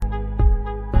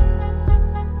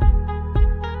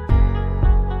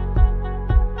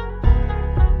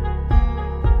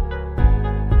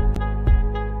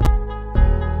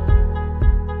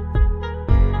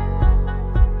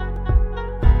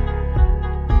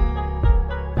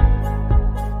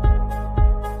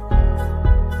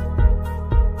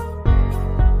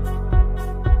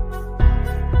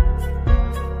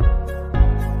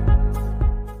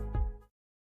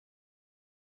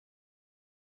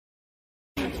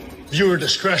Viewer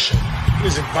discretion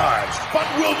is advised. But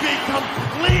will be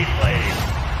completely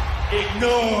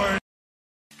ignored.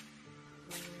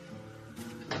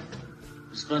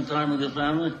 You spend time with your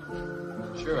family?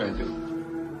 Sure I do.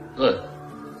 Good.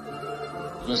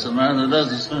 Because a man who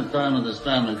doesn't spend time with his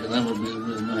family can never be a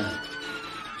real man.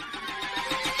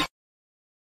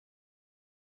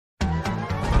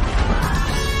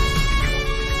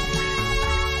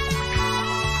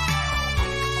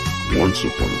 Once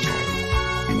upon a time,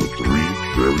 there were three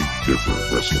very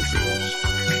different wrestling fans.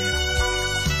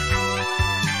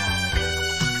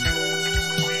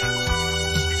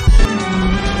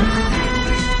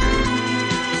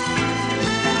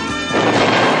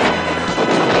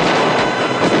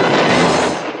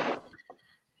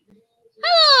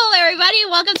 Hello, everybody.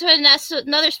 Welcome to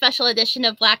another special edition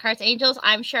of Blackhart's Angels.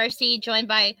 I'm Sharcy, joined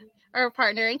by our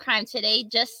partner in crime today,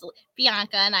 just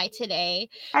Bianca and I today.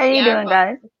 How you doing,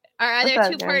 guys? Our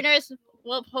other two partners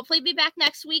will hopefully be back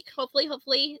next week.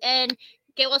 Hopefully. And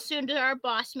get well soon to our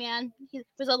boss, man. He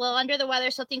was a little under the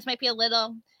weather, so things might be a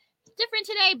little different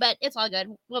today, but it's all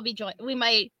good. We'll be joined. We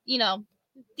might,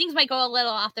 things might go a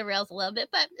little off the rails a little bit,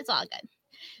 but it's all good.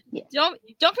 Yeah.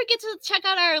 Don't forget to check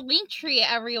out our link tree,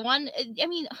 everyone. I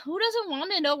mean, who doesn't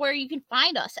want to know where you can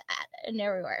find us at and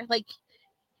everywhere? Like,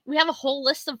 we have a whole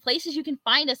list of places you can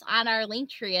find us on our link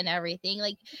tree and everything,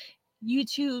 like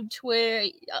YouTube, Twitter,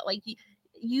 like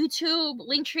YouTube,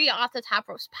 Linktree, Off the Top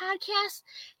Ropes podcast.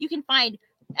 You can find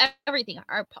everything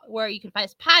where you can find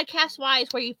us podcast wise,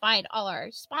 where you find all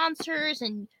our sponsors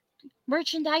and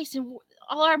merchandise and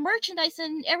all our merchandise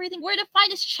and everything. Where to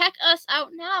find us, check us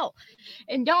out now.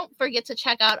 And don't forget to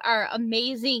check out our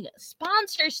amazing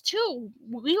sponsors too.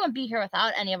 We wouldn't be here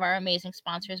without any of our amazing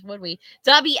sponsors, would we?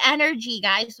 W Energy,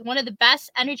 guys, one of the best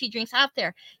energy drinks out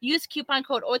there. Use coupon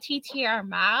code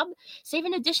OTTRMOB, save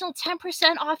an additional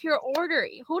 10% off your order.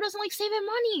 Who doesn't like saving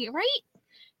money, right?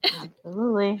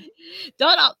 Absolutely.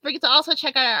 Don't forget to also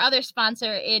check out our other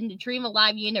sponsor in Dream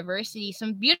Alive University.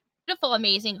 Some beautiful,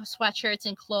 amazing sweatshirts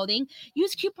and clothing.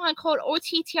 Use coupon code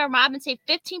OTTRMOB and save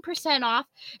 15% off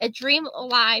at Dream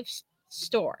Alive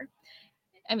store.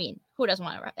 I mean, who doesn't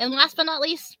want to? And last but not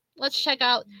least, let's check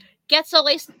out Get So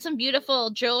Laced, some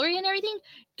beautiful jewelry and everything.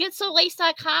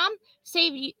 GetSoLaced.com.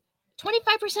 Save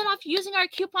 25% off using our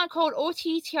coupon code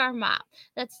OTTRMOB.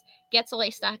 That's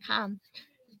GetSoLaced.com.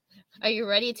 Are you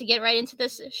ready to get right into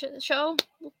this show,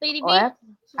 Lady B? Oh,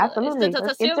 absolutely.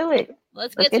 Let's get to it.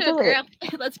 Let's get to it, girl.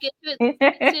 Let's get to it.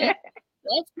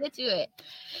 Let's get to it.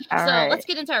 All right. Let's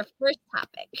get into our first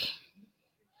topic.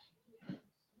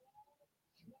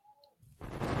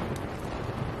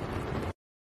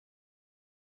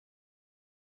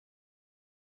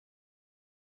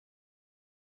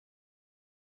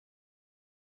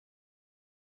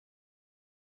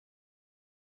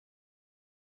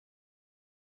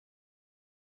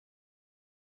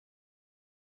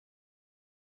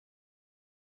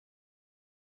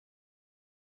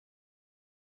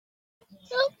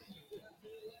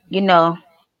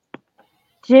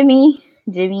 Jimmy.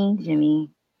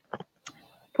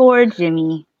 Poor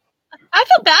Jimmy. I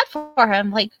feel bad for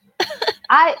him. Like,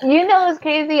 it's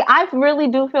crazy. I really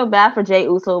do feel bad for Jey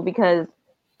Uso because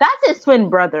that's his twin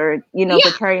brother,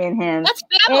 betraying him. That's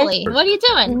family. What are you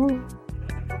doing?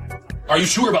 Are you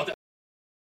sure about that?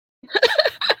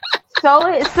 So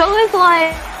it's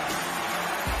like,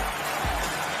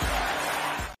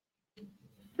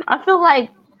 I feel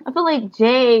like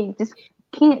Jay just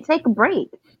can't take a break.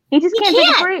 He just can't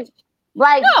take a break.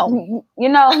 Like, no.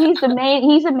 He's the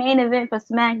main event for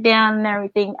SmackDown and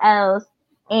everything else.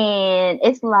 And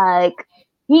it's like,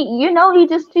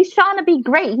 he's trying to be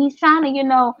great. He's trying to,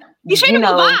 he's trying to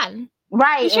move on.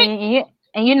 Right. He's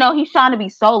trying to be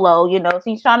solo, so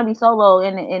he's trying to be solo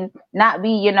and not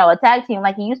be, a tag team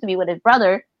like he used to be with his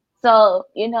brother. So,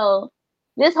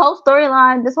 this whole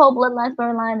storyline, this whole bloodline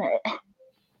storyline,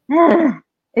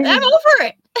 I'm over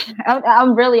it.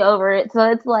 I'm really over it. So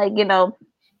it's like,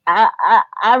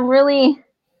 I'm really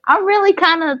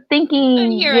kind of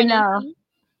thinking,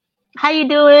 how you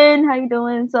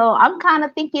doing? So I'm kind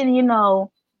of thinking,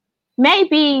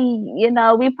 maybe,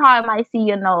 we probably might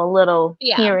see, a little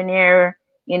here and there,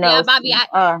 Yeah, Bobby,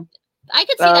 I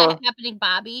could see that happening,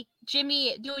 Bobby.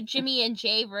 Jimmy and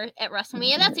Jay at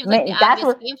WrestleMania. That seems like the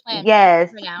obvious game plan.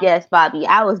 Yes, Bobby.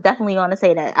 I was definitely going to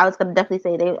say that. I was going to definitely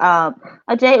say that.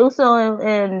 A Jey Uso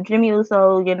and Jimmy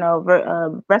Uso,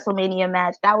 WrestleMania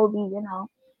match. That would be,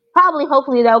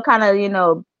 hopefully that'll kind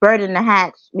of, burden the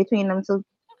hatch between them two.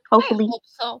 Hopefully, I hope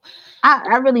so.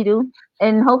 I really do.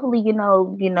 And hopefully,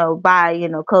 by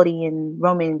Cody and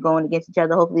Roman going against each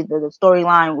other, hopefully the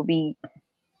storyline will be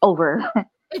over.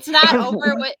 It's not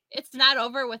over with. It's not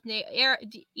over with.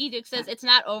 Eduk says it's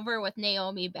not over with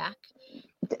Naomi back.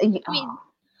 I mean,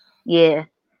 yeah.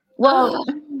 Well,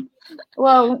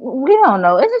 we don't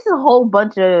know. It's just a whole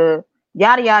bunch of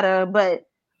yada yada. But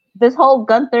this whole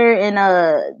Gunther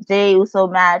and Jey Uso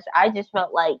match, I just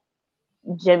felt like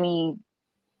Jimmy,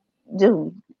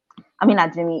 dude. I mean,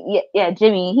 not Jimmy. Yeah,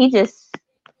 Jimmy. He's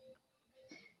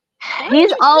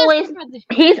always.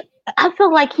 I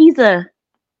feel like he's a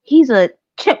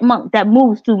chipmunk that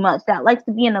moves too much. That likes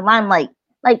to be in the limelight.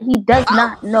 Like he does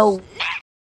not know.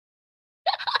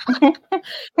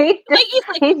 He's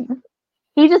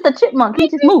just a chipmunk. He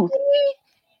just moves.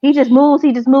 He just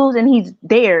moves, and he's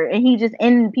there, and he's just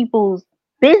in people's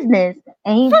business,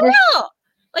 and he For just real.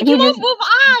 Like he won't move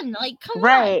on. Like come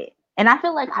on. And I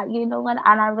feel like you know what,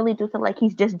 and I really do feel like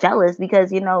he's just jealous because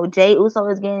Jey Uso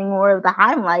is getting more of the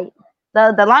limelight,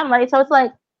 the limelight. So it's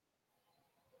like,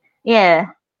 yeah,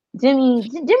 Jimmy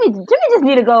just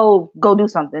need to go do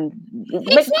something.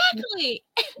 Exactly.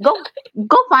 Go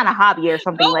find a hobby or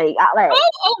something. Go away.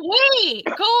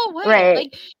 Right.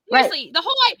 Like seriously, the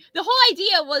whole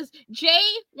idea was Jay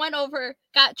went over,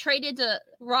 got traded to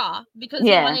Raw because he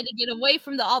wanted to get away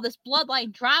from all this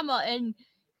bloodline drama and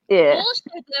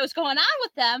bullshit that was going on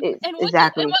with them. And what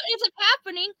ends up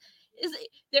happening is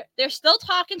they're still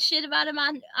talking shit about him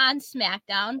on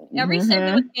SmackDown. Every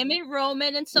segment with him and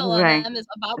Roman and Solo and them is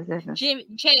about Jay.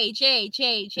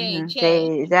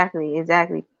 Exactly.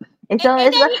 And so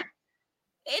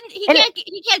he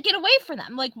can't get away from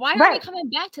them. Like, why are we coming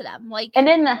back to them? Like, and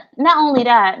then not only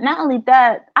that,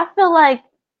 I feel like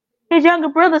his younger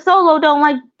brother Solo don't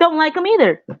like him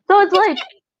either. So it's like,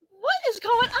 what is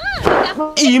going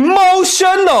on?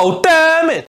 Emotional, damn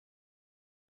it.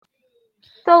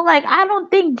 So like, I don't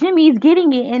think Jimmy's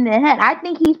getting it in the head. I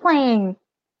think he's playing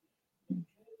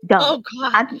dumb. Oh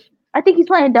God! I think he's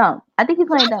playing dumb.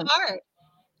 Hard.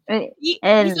 He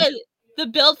said the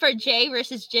build for Jay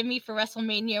versus Jimmy for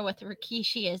WrestleMania with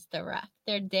Rikishi as the ref.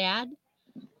 Their dad.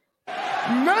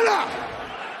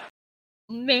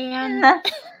 Man.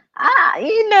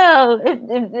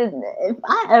 If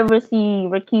I ever see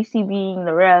Rikishi being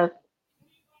the ref,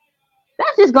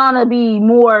 that's just gonna be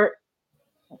more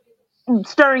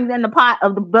stirring than the pot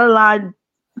of the bloodline.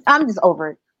 I'm just over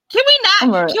it. Can we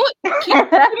not?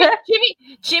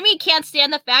 Jimmy can't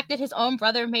stand the fact that his own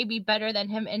brother may be better than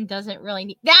him and doesn't really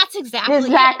need. That's exactly.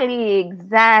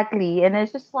 And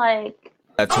it's just like,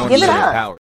 give it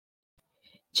up.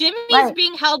 Jimmy's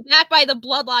being held back by the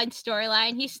bloodline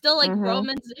storyline. He's still like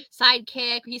Roman's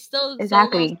sidekick. He's still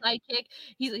Solo's sidekick.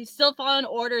 He's still following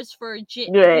orders for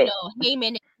Heyman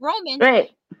and Roman.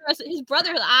 Right. His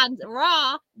brother on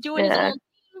Raw doing his own thing.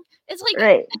 It's like,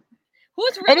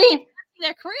 who's really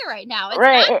their career right now? It's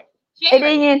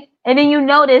and then you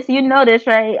notice,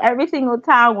 right? Every single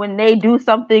time when they do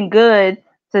something good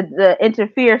to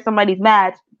interfere somebody's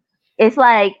match, it's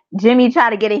like Jimmy try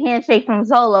to get a handshake from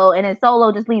Solo, and then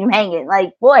Solo just leave him hanging.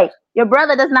 Like, boy, your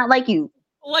brother does not like you.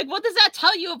 Like, what does that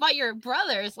tell you about your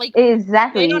brothers? Like,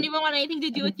 exactly, they don't even want anything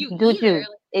to do with you either.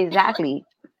 Exactly.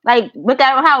 Like, look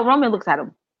at how Roman looks at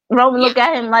him. Roman look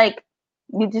at him like,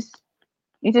 you just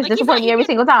like, disappoint me every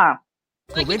single time.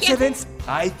 Like, coincidence?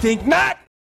 I think not.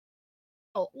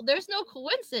 Oh, there's no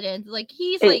coincidence. Like,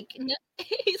 he's like, no.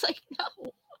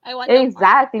 I want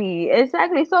exactly. So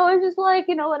it's just like,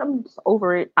 you know what? I'm just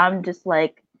over it. I'm just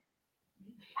like,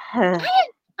 I am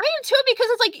too, because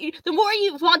it's like the more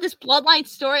you want this bloodline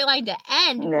storyline to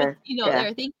end with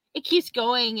everything, it keeps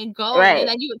going and going, and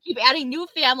then you keep adding new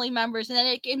family members, and then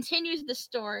it continues the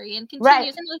story and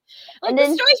continues. And the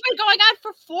story's been going on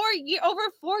for over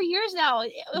 4 years now.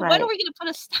 When are we gonna put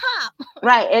a stop?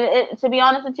 Right. And to be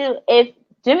honest with you, if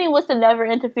Jimmy was to never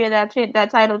interfere that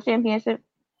title championship,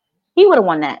 he would have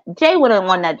won that. Jay would have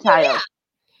won that title.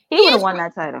 He would have won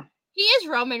that title. He is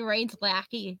Roman Reigns'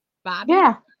 lackey, Bobby.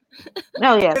 Yeah.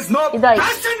 No, yeah. There's no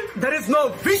passion, there is no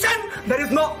vision, there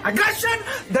is no aggression,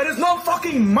 there is no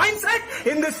fucking mindset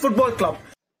in this football club.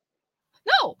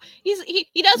 No, he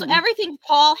does everything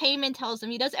Paul Heyman tells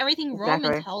him. He does everything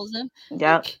Roman tells him.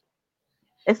 Yeah.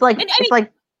 It's like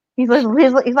he's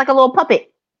like a little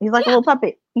puppet. He's like a little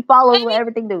puppet. He follows what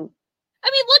everything do. I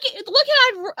mean, look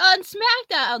at on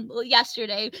SmackDown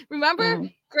yesterday. Remember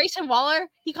Grayson Waller?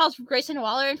 He calls Grayson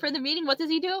Waller in for the meeting. What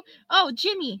does he do? Oh,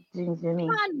 Jimmy. Come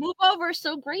on, move over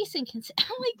so Grayson can. I'm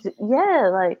like, see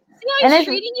how he's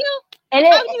treating you? And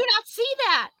how do you not see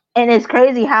that? And it's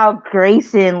crazy how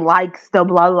Grayson likes the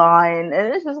bloodline,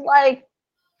 and it's just like,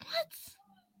 what?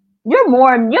 You're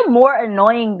more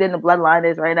annoying than the bloodline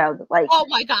is right now. Like, oh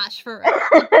my gosh, for real.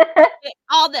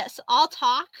 all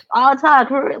talk,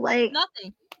 for like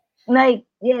nothing. Like,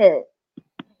 yeah.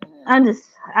 I'm just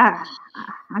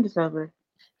over it.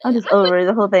 I'm just over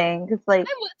the whole thing. It's like I'm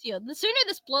with you. The sooner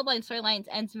this Bloodline storyline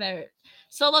ends, better.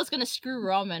 Solo's gonna screw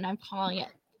Roman. I'm calling it.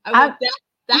 That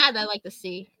I'd like to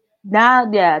see.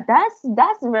 Now, yeah, that's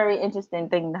a very interesting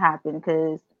thing to happen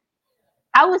because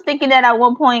I was thinking that at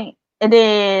one point, and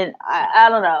then I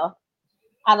don't know.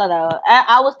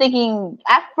 I was thinking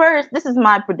at first. This is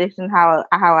my prediction how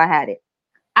I had it.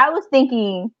 I was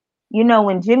thinking,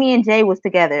 when Jimmy and Jay was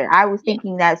together, I was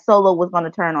thinking that Solo was going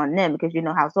to turn on them because you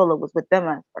know how Solo was with them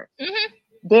at 1st. Mm-hmm.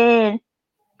 Then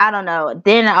I don't know.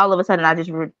 Then all of a sudden, I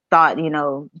just thought,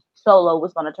 Solo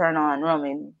was going to turn on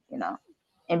Roman,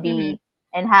 and be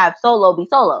and have Solo be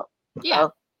Solo. Yeah,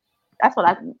 so that's what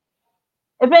I.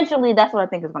 Eventually, that's what I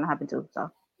think is going to happen too.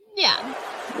 So yeah.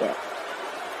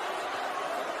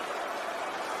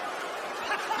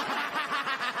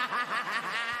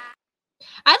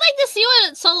 I'd like to see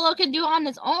what Solo can do on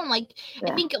his own. Like,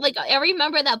 I think, every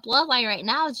member of that bloodline right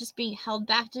now is just being held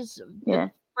back just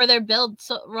further build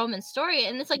Roman's story.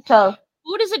 And it's like,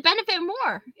 who does it benefit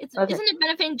more? Isn't it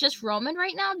benefiting just Roman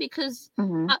right now? Because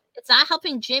it's not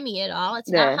helping Jimmy at all.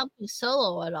 It's not helping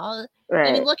Solo at all. Right.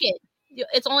 I mean, look at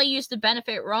it's only used to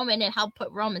benefit Roman and help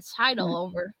put Roman's title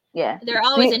over. Yeah, they're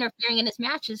always interfering in his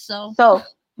matches. So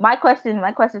my question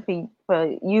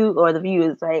for you or the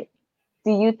viewers, right?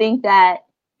 Do you think that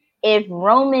if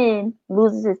Roman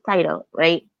loses his title,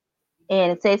 right,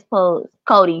 and say suppose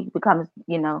Cody becomes,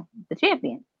 the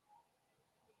champion,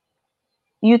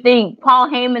 you think Paul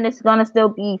Heyman is gonna still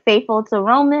be faithful to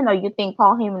Roman, or you think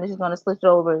Paul Heyman is gonna switch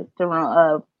over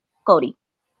to Cody?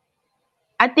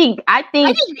 I think neither.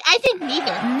 Meta! I think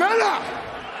neither.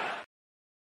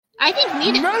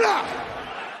 Meta!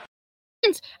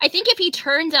 I think if he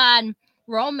turns on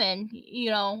Roman,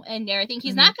 and everything,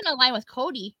 he's not going to align with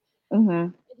Cody.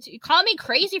 You call me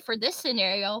crazy for this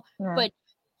scenario, but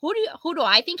who do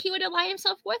I think he would align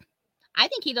himself with? I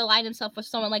think he'd align himself with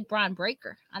someone like Braun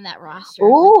Breaker on that roster.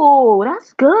 Oh,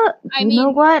 that's good. You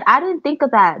know what? I didn't think of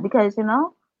that because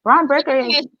Braun Breaker.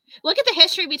 Look at the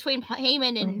history between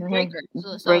Heyman and Breaker.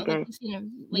 So Breaker. That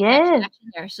connection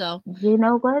there. So you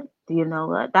know what?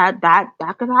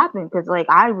 That could happen because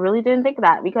I really didn't think of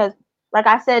that because like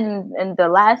I said in the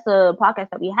last podcast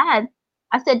that we had,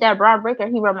 I said that Braun Breaker,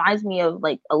 he reminds me of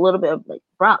a little bit of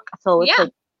Brock. So it's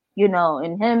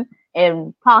and him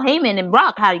and Paul Heyman and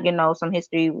Brock had some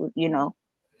history with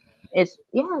it's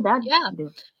Heyman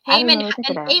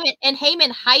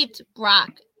hyped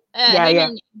Brock.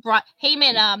 Heyman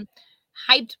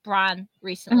hyped Braun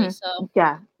recently, so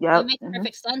it makes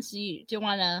perfect sense. You do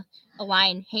want to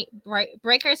align.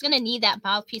 Breaker's going to need that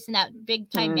mouthpiece and that big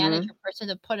time manager person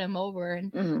to put him over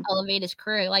and elevate his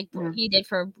career, like he did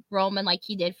for Roman, like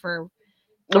he did for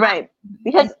Brock,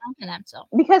 because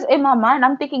in my mind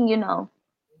I'm thinking if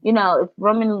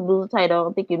Roman loses the title,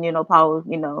 I'm thinking Paul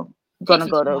gonna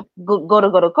go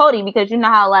to Cody because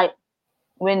how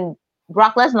when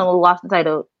Brock Lesnar lost the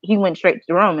title, he went straight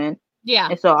to Roman. Yeah.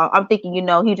 And so I'm thinking,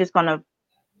 he's just gonna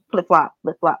flip flop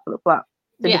to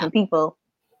different people.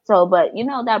 So, but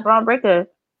that Braun Breaker,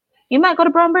 you might go to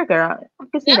Braun Breaker. I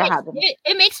can see that happening.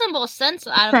 It makes the most sense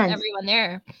out of everyone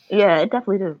there. Yeah, it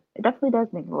definitely does. It definitely does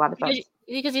make a lot of sense.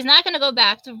 Because he's not going to go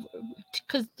back to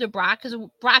Brock, because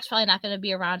Brock's probably not going to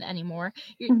be around anymore.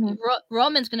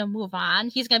 Roman's going to move on.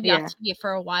 He's going to be off TV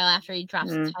for a while after he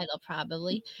drops the title,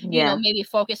 probably. Maybe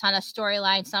focus on a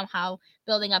storyline somehow,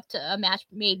 building up to a match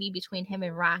maybe between him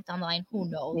and Rock down the line. Who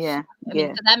knows? Yeah. I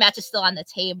mean, that match is still on the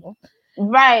table.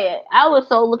 Right. I was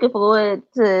so looking forward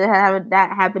to have that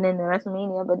happen in the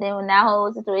WrestleMania, but then when that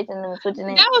whole situation and switching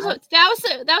it,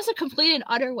 that was a complete and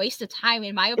utter waste of time,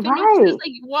 in my opinion. Right.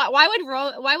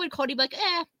 Why would Cody be like,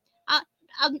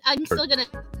 I'm still gonna.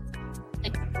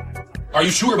 Are you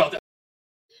sure about that?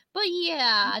 But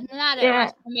not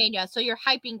at WrestleMania. So you're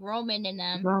hyping Roman and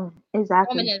Roman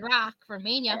and Rock for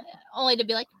Mania, only to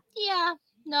be like, I'm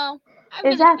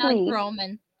gonna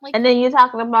Roman. And then you're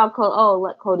talking about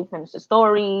let Cody finish the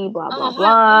story, blah blah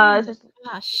blah. It's just,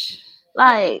 gosh,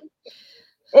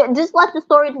 just let the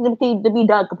story to be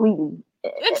done completely.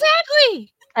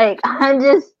 Exactly. I'm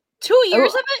just 2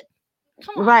 years of it.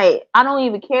 Come on. Right. I don't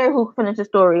even care who finished the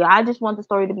story. I just want the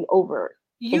story to be over.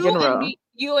 You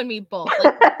and me both.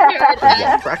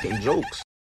 Cracking jokes.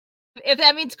 If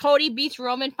that means Cody beats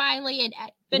Roman finally and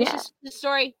finishes the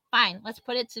story, fine. Let's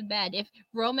put it to bed. If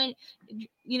Roman,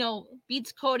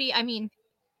 beats Cody, I mean,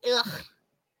 ugh.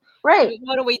 Right.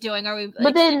 What are we doing? Are we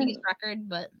But then extending his record?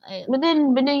 But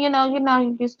then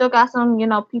you still got some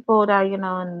people that in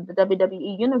the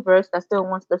WWE universe that still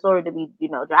wants the story to be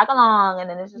drag along, and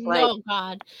then it's just like, no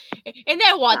God. And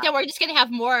then what? Then we're just gonna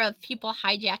have more of people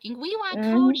hijacking. We want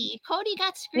Cody. Cody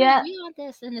got screwed. Yeah. We want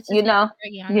this, and it's just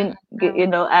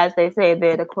as they say,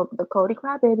 they're the Cody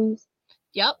crybabies.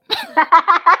 Yep.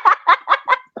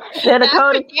 They're the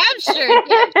Cody. Damn sure.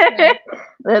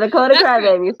 They're the Cody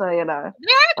crybabies, so They are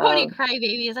Cody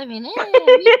crybabies. I mean, we want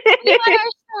our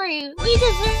story. We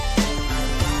deserve.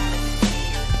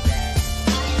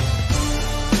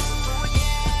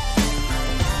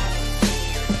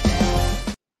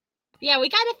 Yeah, we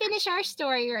gotta finish our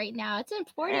story right now. It's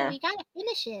important. Yeah. We gotta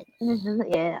finish it.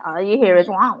 Yeah, all you hear is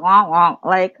wonk, wonk, wonk.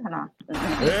 Like, come on.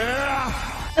 Yeah.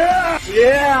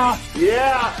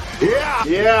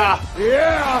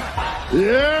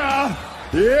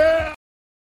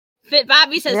 Fit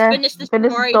Bobby says finish the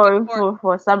story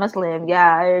for SummerSlam.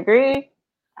 Yeah, I agree.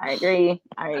 But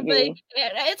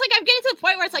it's like I'm getting to the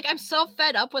point where it's like I'm so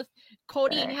fed up with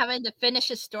Cody having to finish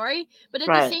his story, but at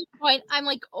the same point, I'm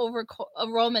like over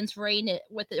Roman's reign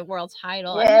with the world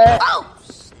title. Yeah.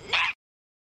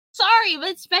 Sorry, but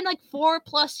it's been like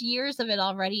 4+ years of it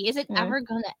already. Is it ever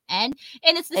gonna end?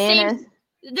 And it's the same.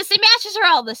 The same matches are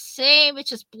all the same. It's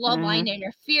just bloodline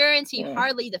interference. He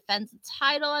hardly defends the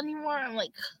title anymore. I'm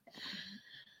like,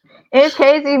 it's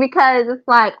crazy because it's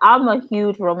like I'm a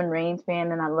huge Roman Reigns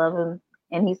fan and I love him,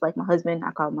 and he's like my husband. I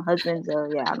call him my husband,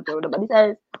 so yeah, I don't care what nobody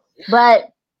says.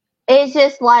 But it's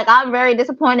just like I'm very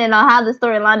disappointed on how the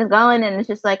storyline is going, and it's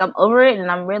just like I'm over it, and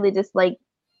I'm really just like,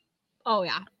 oh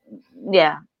yeah.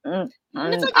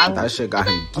 That shit got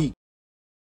him geek.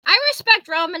 I respect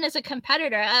Roman as a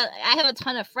competitor. I have a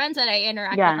ton of friends that I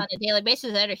interact with on a daily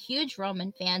basis that are huge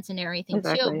Roman fans and everything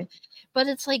too. But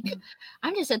it's like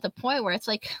I'm just at the point where it's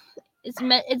like it's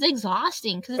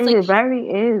exhausting because it's like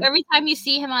every time you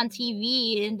see him on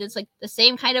TV and it's like the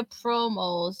same kind of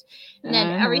promos, and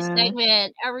then every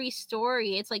segment, every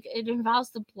story, it's like it involves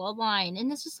the bloodline,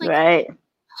 and it's just like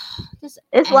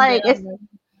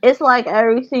It's like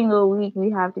every single week we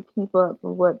have to keep up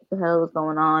with what the hell is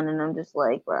going on, and I'm just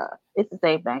like, bro, it's the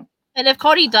same thing. And if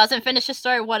Cody doesn't finish his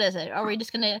story, what is it? Are we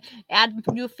just gonna add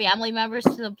new family members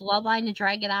to the bloodline and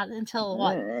drag it out until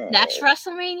what? Next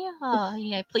WrestleMania? Oh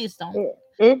yeah, please don't.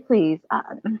 Please.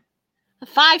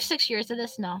 5-6 years of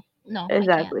this? No.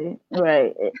 Exactly.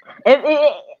 Right.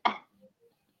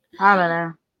 I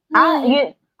don't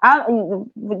know.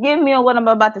 Forgive me on what I'm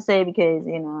about to say because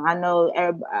I know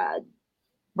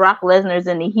Brock Lesnar's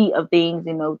in the heat of things,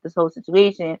 this whole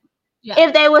situation. Yeah.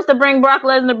 If they was to bring Brock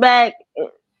Lesnar back,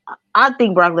 I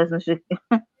think Brock Lesnar should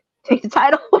take the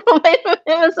title away from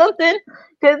him or something.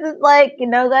 Because it's like,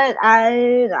 that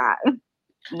I'm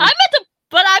at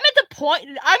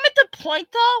the point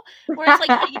though where it's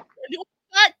like you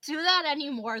can't do that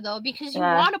anymore though because you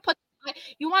want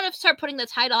to start putting the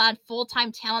title on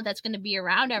full-time talent that's going to be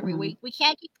around every week. We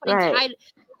can't keep putting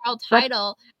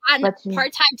title on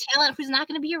part-time talent who's not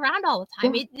going to be around all the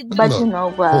time.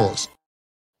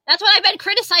 That's what I've been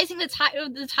criticizing the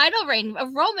title reign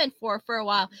of Roman for a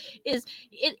while. Is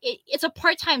it's a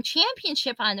part-time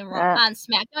championship on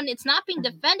SmackDown. It's not being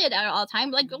defended at all time.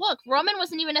 Like, look, Roman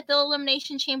wasn't even at the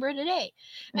Elimination Chamber today.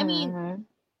 I mean,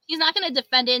 he's not going to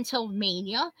defend it until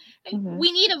Mania.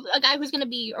 We need a guy who's going to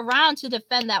be around to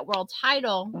defend that world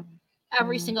title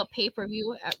every single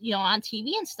pay-per-view, on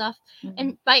TV and stuff.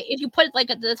 And if you put like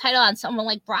the title on someone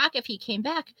like Brock, if he came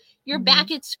back, you're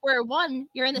back at square one.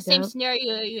 You're in the same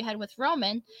scenario you had with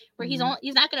Roman, where he's not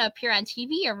going to appear on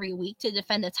TV every week to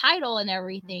defend the title and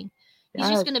everything. He's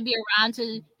just going to be around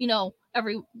to,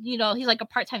 he's like a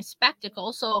part-time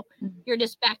spectacle. So you're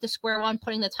just back to square one,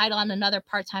 putting the title on another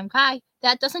part-time guy.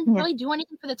 That doesn't really do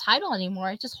anything for the title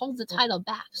anymore. It just holds the title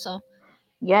back. So.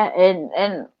 Yeah,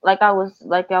 and like I was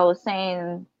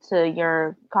saying to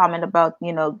your comment about,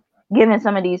 giving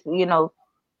some of these,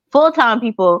 full-time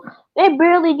people, they're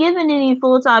barely giving any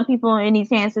full-time people any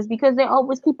chances because they're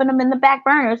always keeping them in the back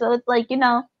burner. So it's like,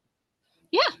 yeah.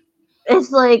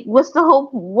 It's like, what's the whole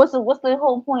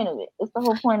point of it? What's the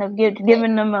whole point of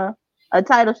giving them a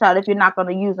title shot if you're not going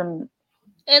to use them?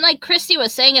 And like Christy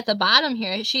was saying at the bottom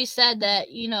here, she said that,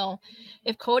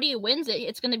 if Cody wins it,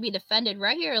 it's going to be defended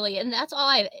regularly. And that's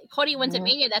all Cody wins at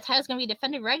Mania, that title's going to be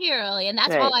defended regularly. And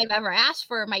that's all I've ever asked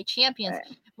for my champions.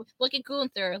 Right. Look at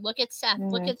Gunther, look at Seth,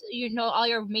 look at, all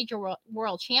your major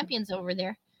world champions over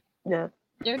there. Yeah.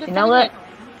 They're defending. You know what?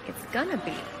 It's going to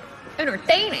be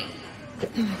entertaining.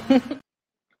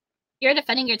 You're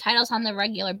defending your titles on the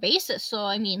regular basis. So,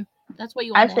 I mean, that's what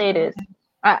you want. I say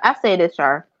this,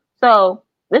 Char. So,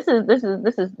 this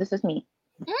is me.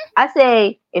 I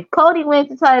say if Cody wins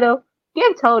the title,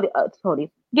 give Cody a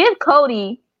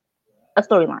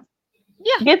storyline.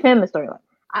 Yeah, give him a storyline.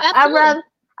 I'd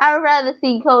rather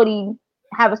see Cody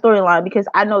have a storyline because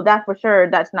I know that for sure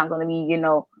that's not going to be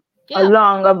a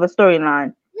long of a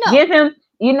storyline. No. Give him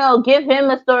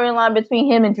a storyline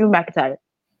between him and Drew McIntyre,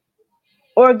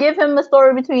 or give him a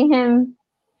story between him,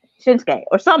 Shinsuke,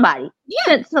 or somebody.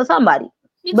 Yeah, somebody.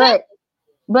 Exactly.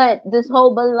 But this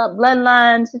whole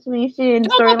bloodline situation,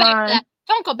 storyline.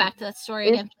 Don't go back to that story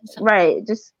again. Right.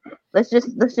 Let's just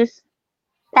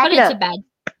pack Put it up. To bed.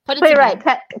 Put it to bed.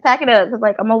 Pack it up. Cause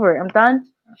like I'm over it. I'm done.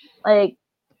 Like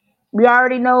we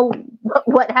already know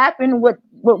what happened. What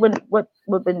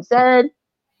been said.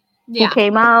 Yeah. Who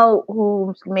came out?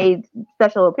 Who made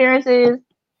special appearances?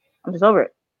 I'm just over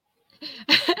it.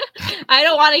 I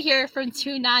don't want to hear from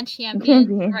two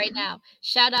non-champions right now.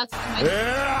 Shout outs to my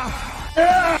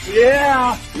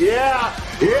Yeah.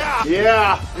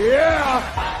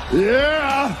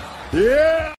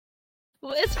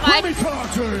 Well, it's fine. Let me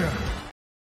talk to you.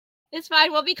 It's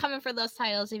fine. We'll be coming for those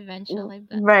titles eventually.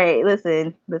 But... Right.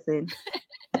 Listen. Listen.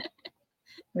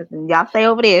 Y'all stay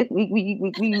over there.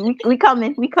 We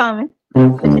coming. We coming.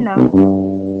 But you know.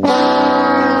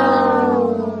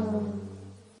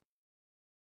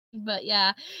 But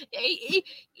yeah,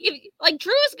 like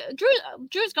Drew's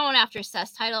going after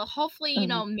Seth's title. Hopefully,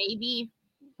 maybe,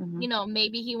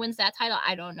 maybe he wins that title.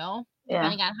 I don't know,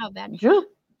 depending on how bad.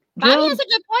 Bobby has a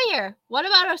good point here. What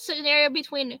about a scenario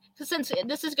between, since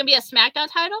this is gonna be a SmackDown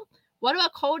title? What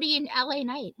about Cody and LA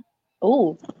Knight?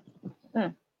 Ooh.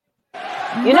 I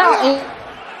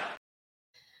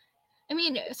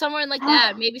mean, someone like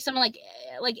that. Maybe someone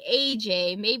like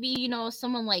AJ. Maybe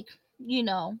someone like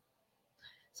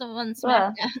someone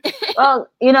SmackDown. Well,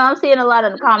 I'm seeing a lot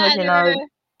of the comments.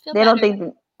 They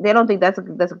don't think that's a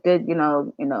good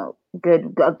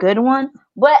good one.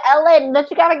 But LA,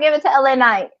 you gotta give it to LA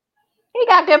Knight. He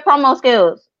got good promo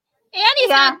skills, and he's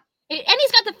got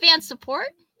the fan support.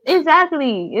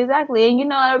 Exactly,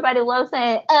 and everybody loves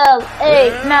saying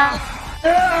LA Knight.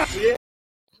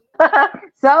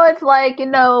 So it's like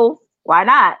why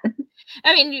not?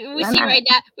 I mean, we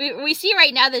see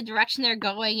right now the direction they're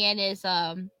going in is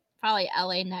probably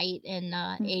LA Knight and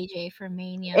AJ for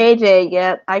Mania. AJ,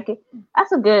 yeah,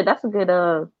 that's a good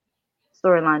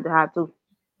storyline to have too.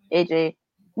 AJ,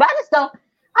 but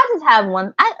I just have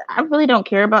one. I really don't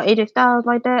care about AJ Styles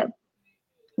like that,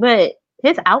 but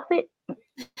his outfit,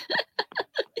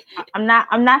 I'm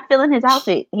not feeling his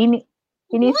outfit. He needs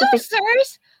to fix.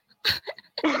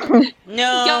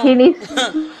 No. He needs.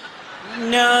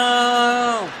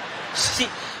 No.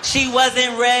 She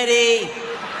wasn't ready.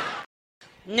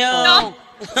 No.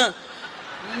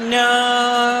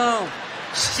 No.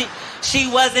 She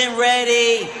wasn't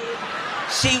ready.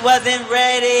 She wasn't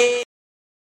ready.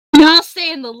 Y'all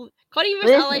saying the Cody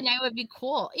vs. LA Knight would be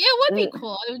cool. Yeah, it would be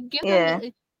cool. It would give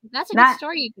them, that's a good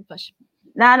story you could push.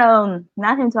 Not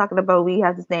him talking about we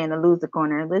have to stay in the loser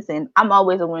corner. Listen, I'm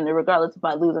always a winner regardless if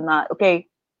I lose or not. Okay,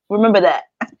 remember that.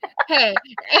 hey,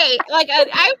 like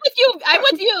I'm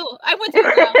with you.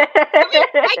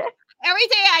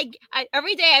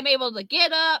 Every day I'm able to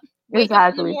get up, wake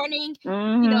up in the morning,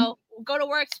 go to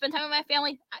work, spend time with my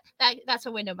family. That's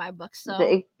a win in my book. So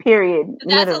period.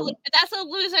 If that's a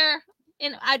loser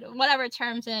in whatever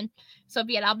terms, and so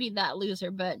be it. I'll be that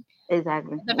loser. But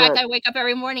exactly the fact I wake up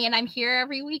every morning and I'm here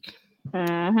every week.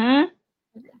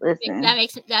 Listen, that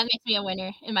makes me a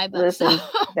winner in my book. Listen,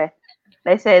 so.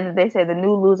 They say the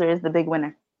new loser is the big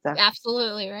winner. So.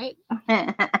 Absolutely right.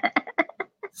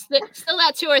 Still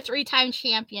that 2 or 3 time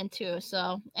champion too.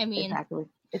 So I mean,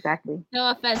 exactly. No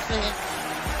offense, but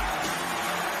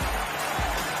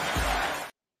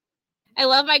I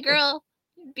love my girl.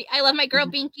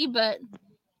 Binky, but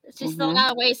it's just still a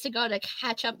lot of ways to go to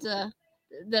catch up to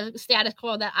the status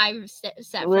quo that I've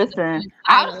set. Listen,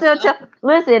 I'm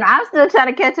still trying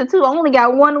to catch up too. I only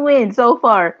got 1 win so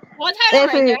far. 1 title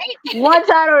ring, right? 1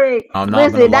 title ring. I'm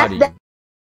not gonna lie to you.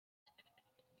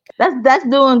 That's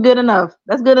doing good enough.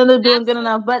 That's good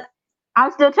enough. But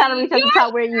I'm still trying to reach up the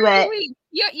top where you at.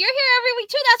 You're here every week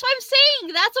too. That's what I'm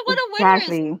saying. That's what a winner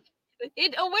is.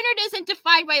 A winner isn't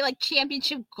defined by like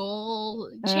championship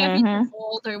gold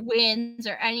or wins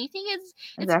or anything. It's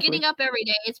getting up every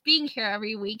day. It's being here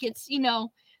every week. It's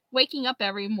waking up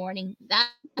every morning.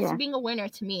 That's being a winner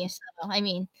to me. So I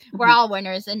mean, we're all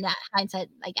winners in that hindsight,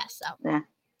 I guess. So yeah,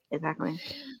 exactly.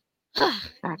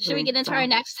 Should we get into our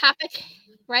next topic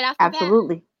right after that?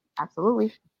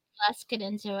 Absolutely. Let's get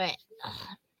into it.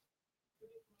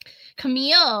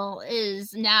 Camille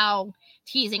is now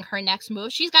teasing her next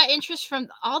move. She's got interest from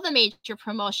all the major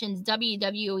promotions: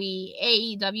 WWE,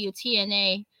 AEW,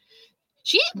 TNA.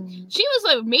 She was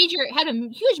had a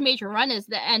huge major run as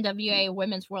the NWA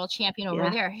Women's World Champion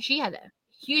over there. She had a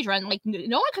huge run. Like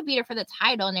no one could beat her for the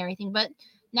title and everything. But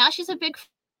now she's a big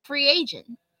free agent.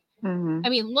 I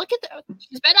mean, look at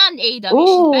she's been on AEW.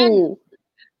 Ooh.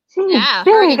 She's been her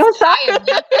big. gets tired.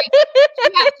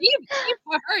 She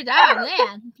put her down,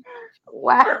 man.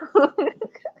 Wow.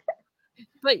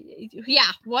 But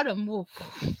yeah, what a move.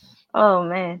 Oh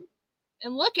man.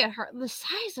 And look at her, the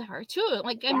size of her too.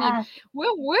 Like, I mean, where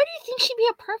do you think she'd be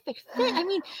a perfect fit? I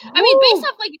mean, based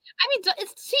off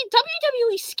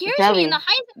WWE scares me in the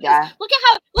height. Look at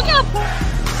how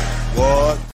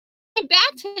What?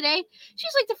 back today.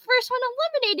 She's like the first one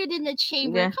eliminated in the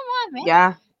chamber. Yeah. Come on,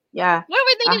 man. Yeah. What are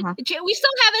we thinking? We still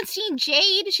haven't seen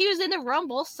Jade. She was in the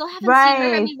Rumble. Still haven't seen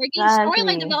her. I mean, we're getting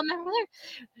storyline development with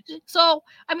her. So,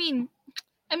 I mean,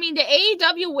 the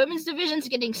AEW women's division's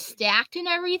getting stacked and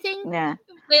everything. Yeah.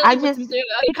 They're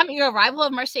becoming a rival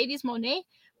of Mercedes Moné.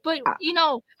 But, you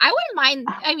know, I wouldn't mind.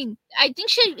 I mean, I think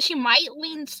she might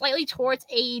lean slightly towards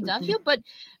AEW, but,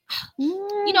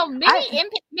 you know, maybe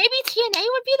TNA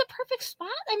would be the perfect spot.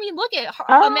 I mean, look at her,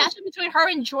 a matchup between her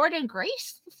and Jordan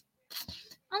Grace.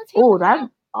 Oh, that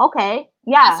okay.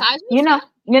 Yeah. You know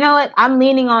what? I'm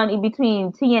leaning on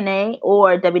between TNA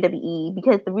or WWE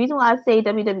because the reason why I say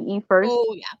WWE first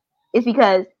is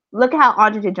because look at how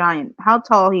Andre the Giant, how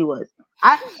tall he was.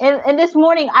 And this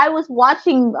morning I was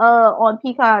watching on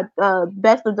Peacock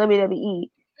Best of WWE,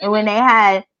 and when they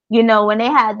had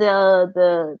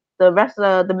the rest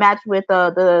of the match with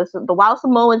the Wild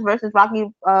Samoans versus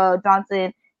Rocky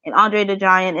Johnson and Andre the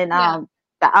Giant and the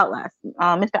Outlast,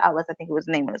 Mr. Outlast, I think it was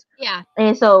the name was. Yeah.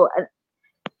 And so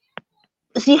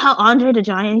see how Andre the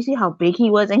Giant, you see how big he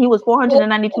was, and he was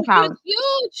 492 pounds.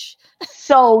 Huge.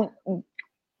 So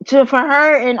for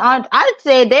her and I'd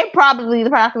say they're probably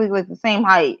like the same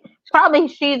height. Probably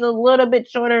she's a little bit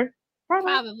shorter.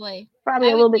 Probably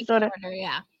a little bit shorter.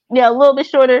 Yeah, a little bit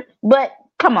shorter. But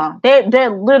come on, they're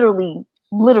literally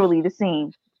the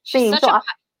same. She's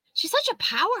such a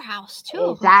powerhouse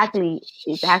too.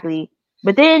 Exactly.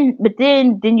 But then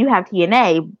you have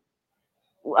TNA.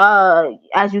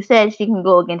 As you said, she can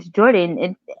go against Jordan,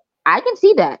 and I can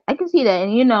see that. And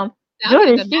you know,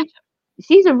 Jordan,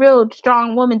 she's a real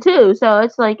strong woman too. So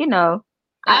it's like, you know,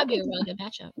 that'd be a really good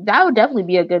matchup. That would definitely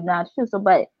be a good match too. So,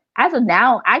 but as of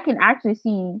now, I can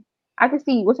see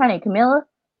what's her name, Camilla.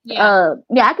 Yeah,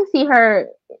 I can see her.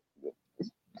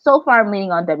 So far, I'm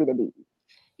leaning on WWE.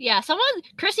 Yeah,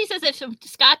 Chrissy says if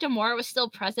Scott D'Amore was still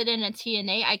president at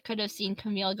TNA, I could have seen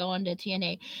Camille go into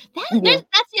TNA.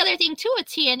 That's the other thing too with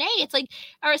TNA. It's like,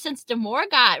 ever since D'Amore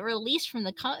got released from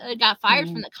got fired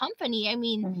from the company, I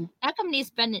mean, that company's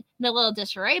been in a little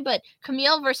disarray. But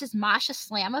Camille versus Masha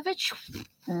Slamovich,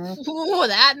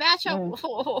 that matchup,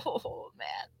 oh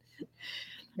man.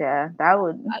 Yeah, that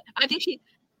would. I think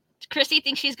Chrissy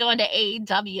thinks she's going to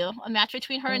AEW, a match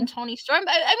between her and Toni Storm.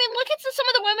 I mean, look at some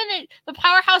of the women, the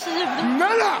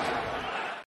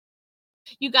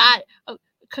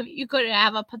powerhouses. You could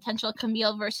have a potential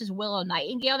Camille versus Willow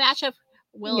Nightingale matchup.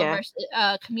 Versus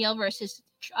Camille versus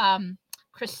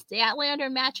Chris Statlander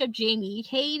matchup. Jamie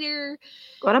Hayter.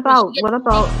 What about? Dang,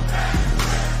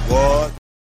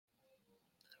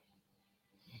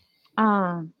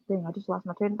 I just lost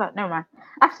my train of thought. Never mind.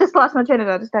 I just lost my train of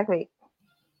thought. Just that quick.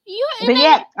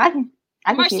 I can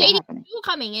Mercedes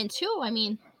coming in too. I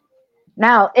mean,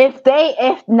 now if they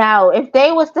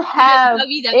was to have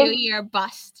WWE or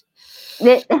bust.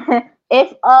 If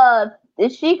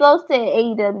she goes to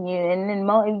AEW and then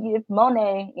if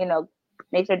Monet, you know,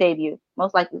 makes her debut,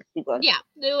 most likely she goes. Yeah,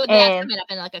 that's coming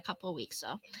up in like a couple of weeks.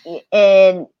 So,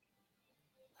 and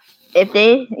if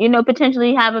they, you know,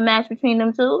 potentially have a match between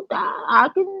them two, I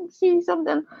can see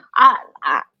something. I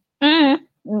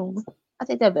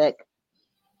take that back.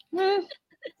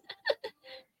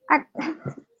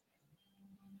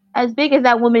 As big as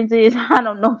that woman's is, I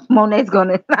don't know if Monet's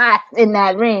gonna last in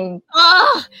that ring.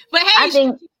 But hey, I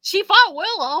think she fought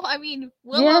Willow. I mean,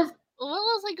 Willow's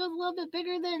like a little bit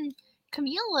bigger than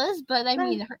Camilla's, but I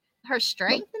mean her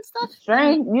strength and stuff.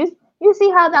 Strength. You see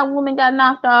how that woman got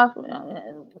knocked off,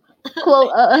 hang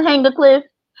the cliff,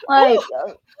 like.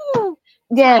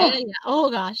 Yeah. Oh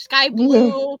gosh, Sky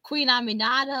Blue, Queen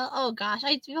Aminata. Oh gosh,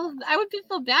 I would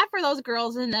feel bad for those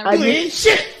girls in there. I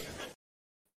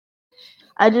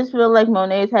just feel like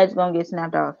Monet's head's gonna get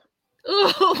snapped off.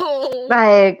 Ooh.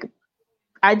 Like,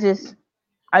 I just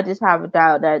have a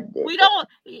doubt that we don't.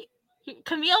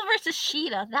 Camille versus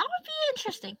Sheeta. That would be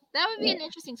interesting. That would be an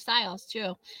interesting styles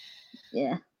too.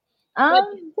 Yeah. But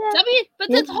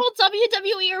yeah. the whole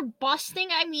WWE or bust thing.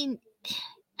 I mean,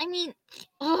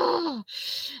 ugh.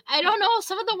 I don't know.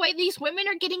 Some of the way these women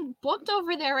are getting booked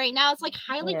over there right now, it's like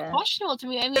highly questionable to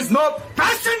me. I mean, there is no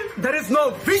passion, there is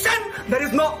no vision, there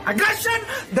is no aggression,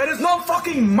 there is no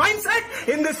fucking mindset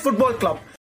in this football club.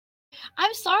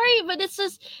 I'm sorry, but it's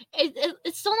just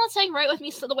it's still not saying right with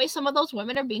me. So the way some of those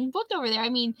women are being booked over there. I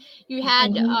mean, you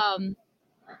had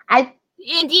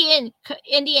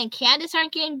Indy and Candace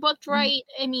aren't getting booked right.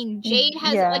 I mean, Jade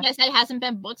has, like I said, hasn't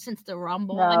been booked since the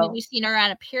Rumble. No. I mean, we've seen her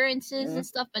on appearances and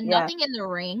stuff, but nothing in the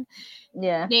ring.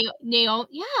 Yeah. Naomi,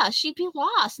 she'd be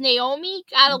lost. Naomi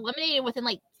got eliminated within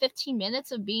like 15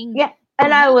 minutes of being. Yeah,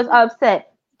 and I was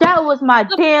upset. That was my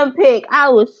damn pick. I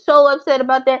was so upset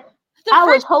about that. I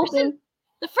was hoping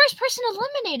the first person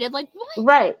eliminated. Like what?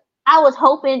 Right. I was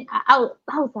hoping. I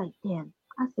was like, damn.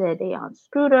 I said they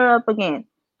screwed her up again.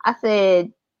 I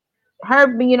said, her,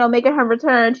 making her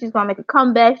return. She's gonna make a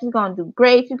comeback. She's gonna do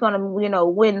great. She's gonna, win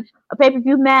a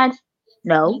pay-per-view match.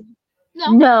 No.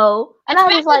 And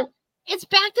I was like, it's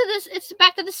back to this. It's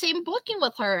back to the same booking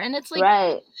with her, and it's like,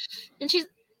 right. And she's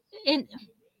and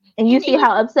you see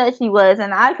how upset she was,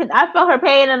 and I felt her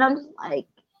pain, and I'm just like,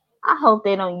 I hope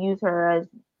they don't use her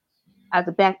as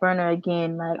a back burner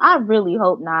again. Like, I really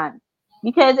hope not.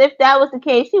 Because if that was the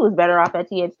case, she was better off at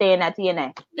staying at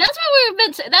TNA. That's what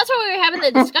we were having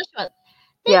the discussion about.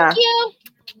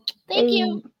 Thank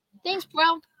you. Thanks,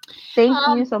 bro. Thank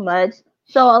you so much.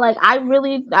 So, like, I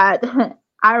really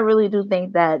do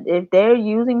think that if they're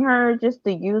using her just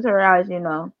to use her as,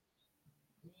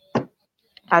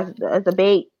 as a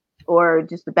bait or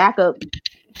just a backup,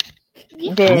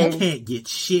 then we can't get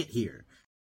shit here.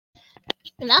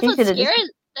 And that's what's scary.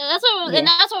 That's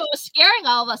what was scaring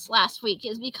all of us last week,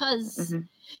 is because this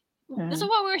is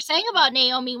what we were saying about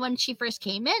Naomi when she first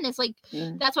came in. It's like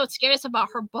that's what scared us about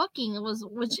her booking. It was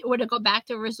would it go back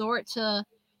to resort to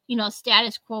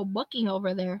status quo booking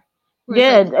over there.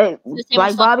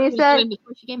 Like Bobby said.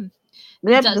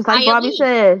 Yep, just like Bobby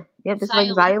said. Yep, just like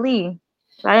Xia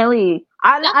Li.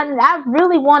 I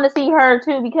really want to see her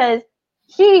too, because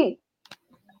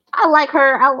I like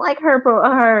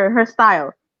her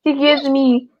style. She's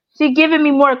giving me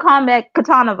more combat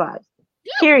katana vibes.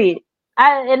 Yeah. Period.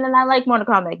 And then I like Mortal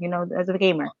Kombat, as a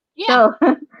gamer. Yeah.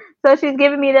 So she's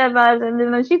giving me that vibes, and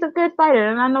then she's a good fighter,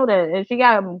 and I know that, and she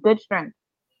got good strength.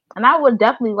 And I would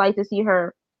definitely like to see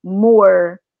her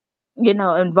more,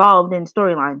 involved in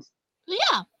storylines.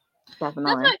 Yeah.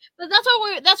 Definitely. That's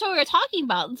what we were talking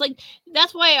about. It's like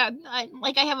that's why I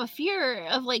have a fear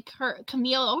of like her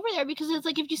Camille over there, because it's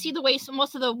like if you see the way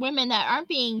most of the women that aren't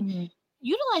being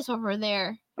utilized over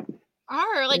there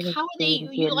are, like, how would they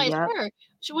utilize her?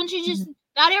 So when she just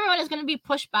not everyone is going to be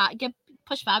get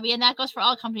pushed Bobby, and that goes for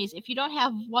all companies. If you don't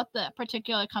have what the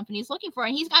particular company is looking for,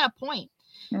 and he's got a point.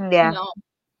 Yeah.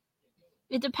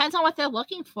 It depends on what they're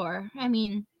looking for. I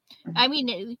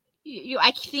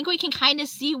think we can kind of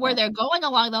see where they're going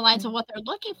along the lines of what they're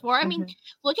looking for. I mean,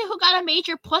 look at who got a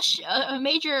major push, a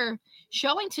major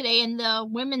showing today in the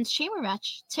women's chamber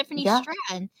match, Tiffany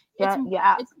Stratton.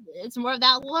 It's more of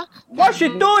that look. What's she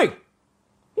doing?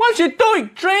 What's she doing?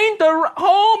 Drain the...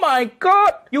 Oh my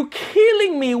God! You're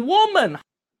killing me, woman!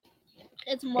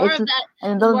 It's more of that.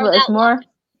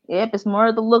 It's more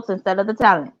of the looks instead of the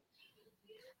talent.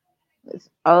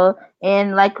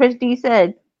 And like Christy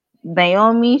said,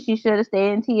 Naomi, she should have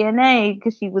stayed in TNA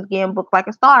because she was getting booked like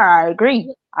a star. I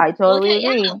agree. I totally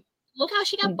agree. Yeah. Look how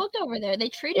she got booked over there. They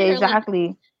treated her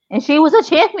exactly. And she was a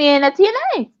champion at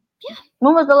TNA. Yeah.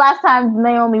 When was the last time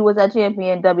Naomi was a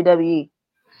champion in WWE?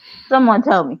 Someone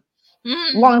tell me.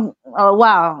 A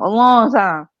long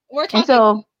time. We're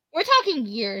talking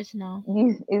years now.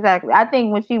 Exactly. I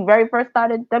think when she very first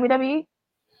started WWE.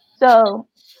 So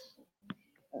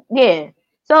yeah.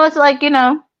 So it's like,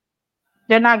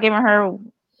 they're not giving her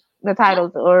the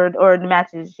titles or the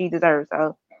matches she deserves.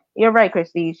 So you're right,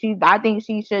 Christy. I think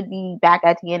she should be back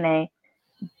at TNA.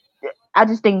 I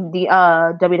just think the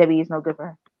WWE is no good for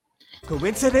her.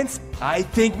 Coincidence? I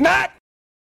think not.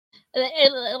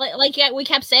 Like we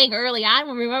kept saying early on,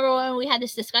 remember when we had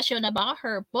this discussion about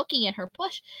her booking and her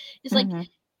push? It's like,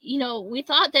 we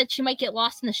thought that she might get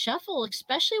lost in the shuffle,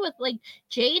 especially with like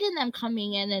Jade and them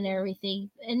coming in and everything.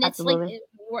 And it's like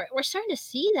we're starting to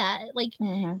see that. Like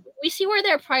we see where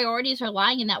their priorities are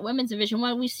lying in that women's division.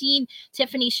 When we've seen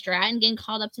Tiffany Stratton getting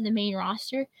called up to the main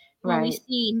roster, when we've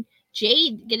seen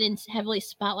Jade getting heavily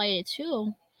spotlighted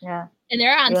too. Yeah. And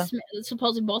they're on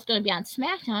supposedly both going to be on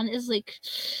SmackDown. Is like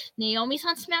Naomi's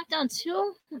on SmackDown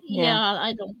too. Yeah,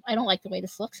 I don't like the way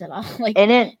this looks at all. Like,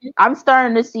 and then I'm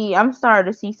starting to see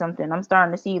something. I'm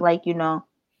starting to see, like,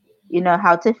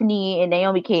 how Tiffany and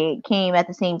Naomi came at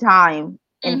the same time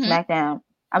in SmackDown.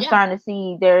 I'm starting to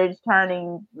see they're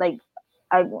turning, like,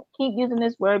 I keep using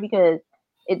this word because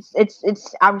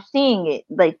it's I'm seeing it,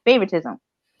 like, favoritism.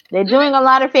 They're doing a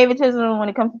lot of favoritism when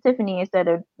it comes to Tiffany instead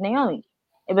of Naomi.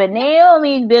 But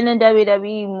Naomi's been in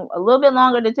WWE a little bit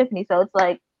longer than Tiffany, so it's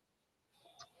like,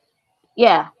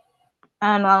 yeah.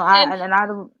 I don't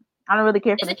know. I don't really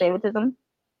care for the favoritism.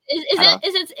 Is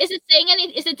it saying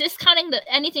is it discounting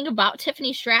anything about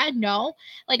Tiffany Stratton? No.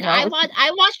 Like, no,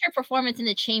 I watched her performance in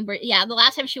the Chamber. Yeah, the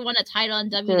last time she won a title in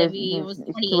WWE was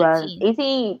 2018.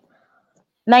 18,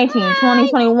 19, 20,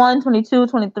 21, 22,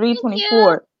 23,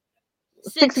 24.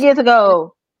 6 years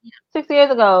ago. 6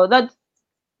 years ago. That's,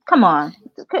 come on.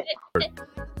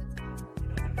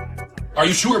 Are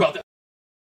you sure about that?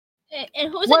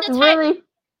 And who's in the title?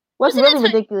 What's really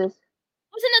ridiculous?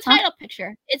 Who's in the title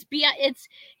picture? It's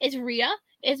Rhea,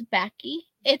 it's Becky,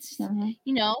 it's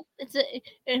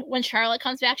when Charlotte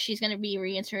comes back, she's gonna be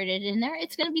reinserted in there.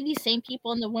 It's gonna be these same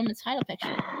people in the women's title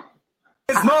picture.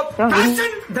 There is no passion,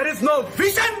 there is no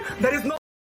vision, there is no.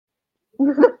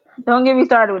 Don't get me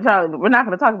started with Charlotte. We're not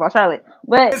gonna talk about Charlotte,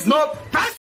 but there's no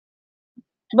passion.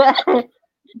 But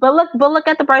look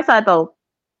at the bright side though.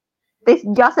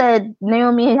 Y'all said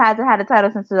Naomi hasn't had a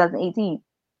title since 2018.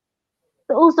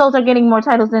 The Usos are getting more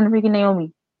titles than freaking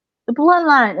Naomi. The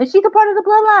Bloodline, and she's a part of the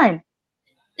Bloodline.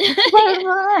 She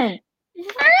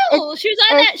was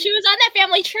on that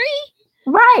family tree.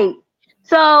 Right.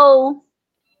 So,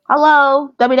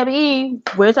 hello WWE.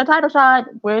 Where's our title shot?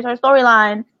 Where's our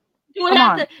storyline? Do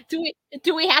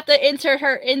we have to insert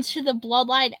her into the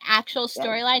Bloodline actual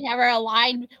storyline? Have her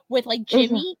aligned with, like,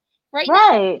 Jimmy now?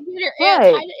 Right.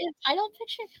 Title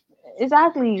picture.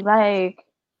 Exactly. Like,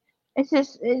 it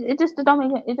just don't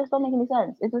make any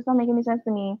sense. It just don't make any sense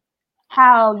to me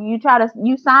how you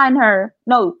sign her.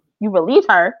 No, you release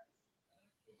her.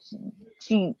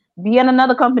 She be in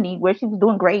another company where she was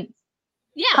doing great.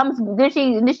 Yeah. Did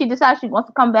she decide she wants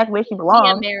to come back where she belongs?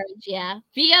 Via marriage, yeah.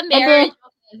 Via marriage.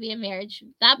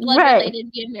 Not blood related,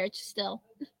 via marriage still.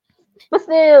 But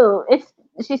still,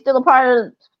 she's still a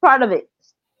part of it.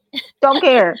 Don't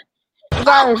care.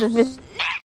 Regardless if it's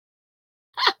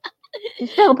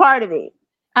she's still a part of it.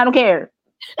 I don't care.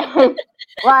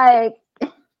 Like,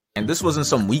 and this wasn't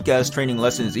some weak ass training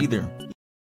lessons either.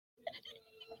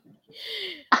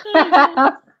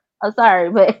 I'm sorry,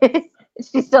 but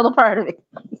she's still a part of it.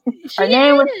 Her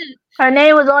name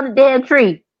was on the damn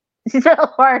tree. She's still a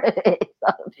part of it.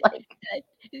 So it's like,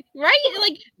 right?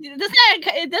 Like, doesn't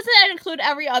that include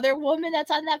every other woman that's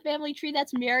on that family tree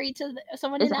that's married to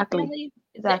someone in that family?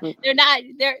 Exactly.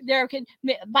 They're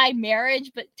by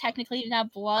marriage, but technically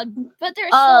not blood. But they're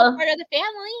still a part of the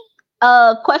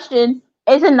family. Question: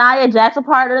 Isn't Nia Jax a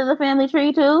part of the family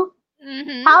tree too?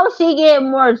 Mm-hmm. How is she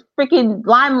getting more freaking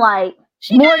limelight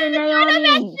more than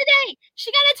Naomi?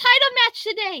 She got a title match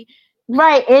today.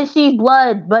 Right, and she's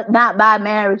blood, but not by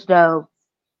marriage though.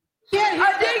 Yeah,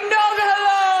 a ding dong,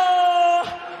 hello.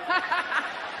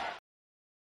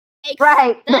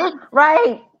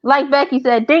 Right. Like Becky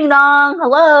said, ding dong,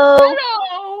 hello.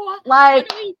 Hello. Like,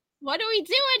 what are we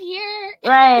doing here?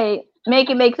 Right. Make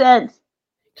it make sense.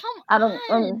 Come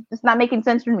on. It's not making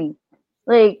sense for me.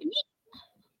 Like,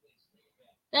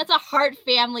 that's a Hart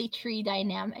family tree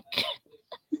dynamic.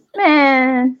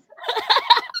 Man.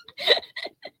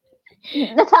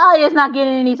 Natalia's not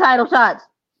getting any title shots.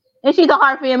 And she's a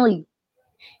Hart family.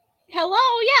 Hello,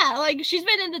 yeah. Like, she's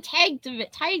been in the tag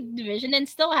division and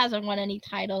still hasn't won any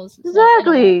titles.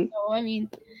 Exactly. So, I mean.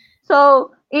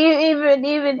 So,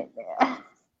 even I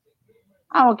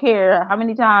don't care how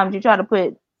many times you try to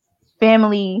put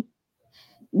women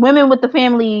with the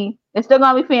family, they're still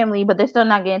going to be family, but they're still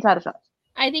not getting title shots.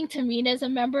 I think Tamina's a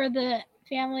member of the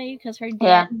family because her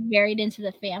dad married into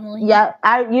the family. Yeah,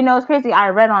 it's crazy. I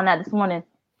read on that this morning.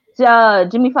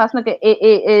 Jimmy Fox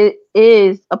it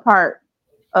is a part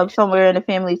of somewhere in the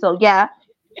family. So yeah,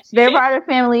 they're part of the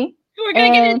family. We're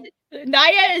gonna get into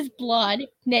Nia is blood.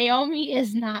 Naomi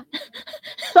is not.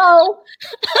 So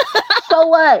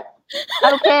what? I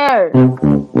don't care.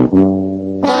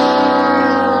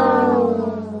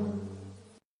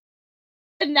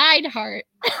 Neidhart.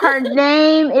 Her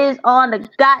name is on the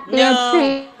goddamn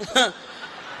tree.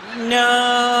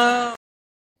 No.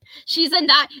 She's a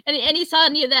Night, and he saw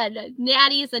that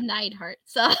Natty is a Neidhart.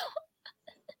 So.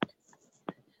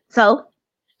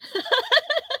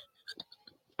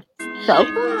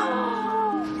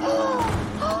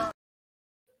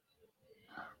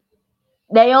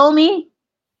 Naomi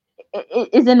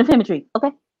is in the family tree.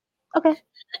 Okay.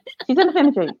 She's in the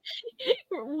family tree.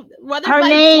 Her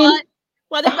name.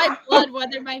 Whether by blood,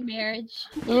 whether by marriage.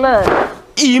 Look.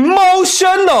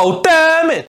 Emotional, damn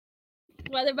it.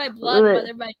 Whether by blood,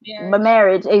 whether by marriage. But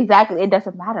marriage, exactly. It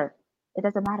doesn't matter. It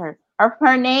doesn't matter.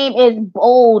 Her name is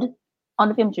bold on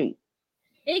the film tree.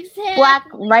 Exactly. Black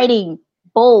writing,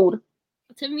 bold.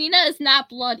 Tamina is not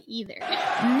blood either.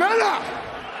 Nada.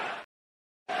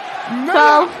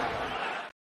 So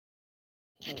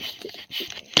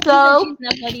she's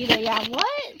not blood either. Yeah,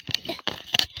 what?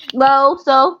 No,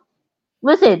 so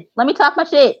listen, let me talk my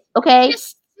shit, okay?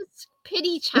 This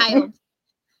pity child.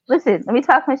 Listen, let me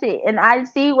talk my shit. And I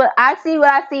see what I see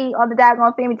on the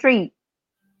daggone family tree.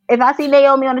 If I see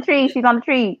Naomi on the tree, she's on the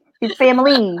tree. She's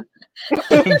family.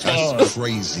 That's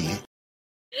crazy.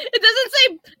 It doesn't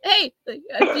say, hey,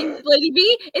 Lady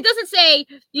B. It doesn't say,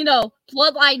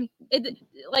 bloodline.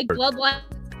 Bloodline.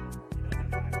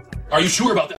 Are you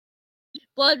sure about that?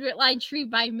 Bloodline tree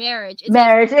by marriage. It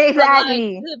marriage,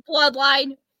 exactly.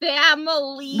 Bloodline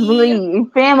family.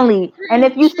 Family. And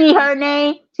if you see her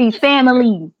name, she's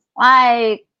family.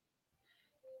 Like,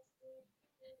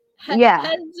 yeah.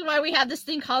 That's why we have this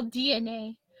thing called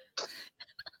DNA.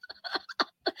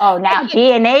 Oh, now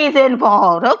DNA is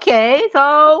involved. Okay,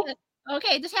 so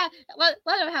just let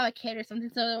them have a kid or something.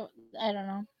 So I don't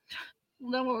know.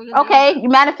 Okay,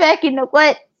 matter of fact, you know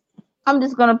what? I'm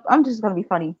just gonna be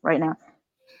funny right now.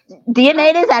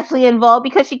 DNA is actually involved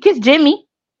because she kissed Jimmy.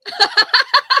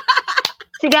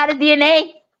 She got his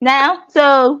DNA now,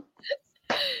 so.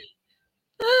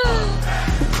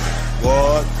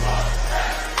 What?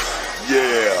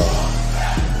 Yeah.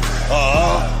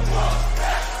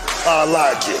 I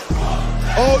like it.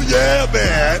 Oh yeah,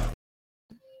 man.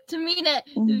 Tamina,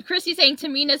 Chrissy's saying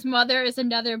Tamina's mother is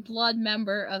another blood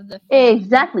member of the family.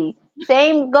 Exactly.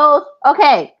 Same goes.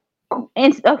 Okay.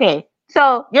 Okay.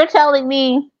 So you're telling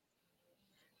me,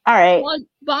 all right.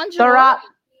 Bonjour.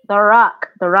 The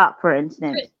Rock, for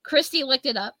instance. Christy looked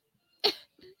it up.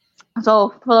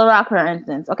 So for The Rock, for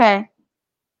instance, okay.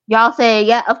 Y'all say,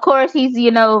 yeah, of course he's,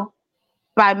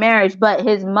 by marriage, but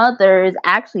his mother is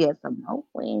actually a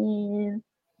Samoan.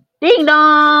 Ding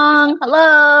dong!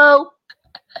 Hello.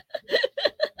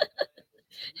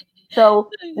 So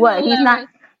what?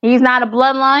 He's not a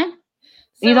bloodline.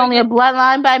 So he's only a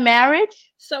bloodline by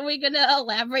marriage. So we're gonna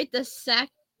elaborate the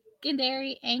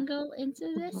secondary angle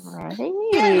into this. Right. A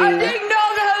ding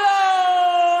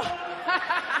dong!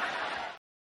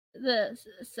 Hello.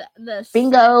 the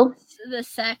bingo. The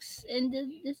sex into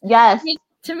this. Yes.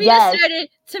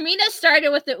 Tamina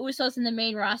started with the Usos in the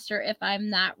main roster, if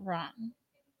I'm not wrong.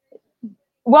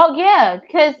 Well, yeah,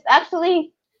 because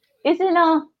actually, isn't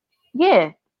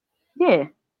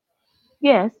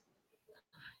yes.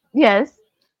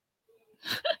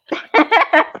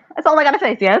 That's all I gotta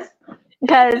say. Yes,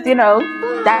 because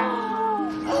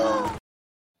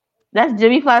that's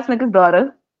Jimmy Flassnicker's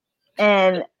daughter,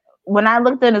 and when I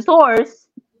looked in the source,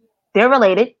 they're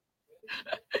related.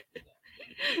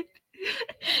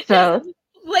 So,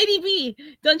 Lady B,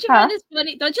 don't you find this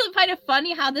funny? Don't you find it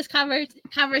funny how this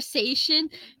conversation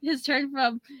has turned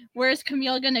from where's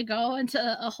Camille gonna go into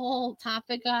a whole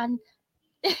topic on?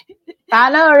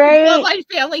 I know, right? My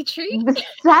family tree.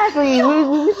 Exactly.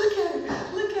 Look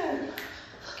at her.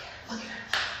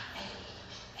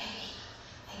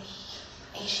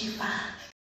 Hey, she fine.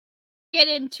 Get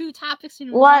in two topics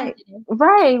in one.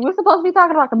 Right. We're supposed to be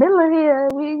talking about Camilla here.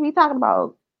 We talking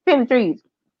about family trees.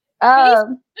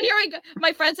 Here we go.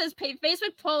 My friend says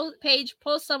Facebook page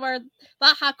post somewhere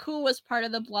that Haku was part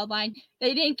of the bloodline.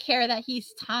 They didn't care that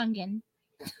he's Tongan.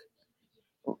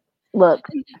 Look.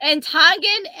 And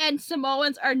Tongan and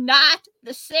Samoans are not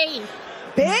the same.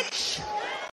 Bitch!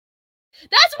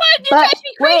 That's why it drives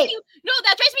me crazy. No,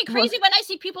 that drives me crazy when I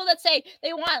see people that say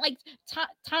they want like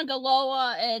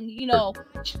Tongaloa and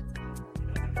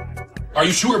Are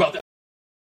you sure about that?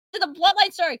 The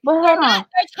bloodline story. But they're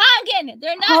Tongan.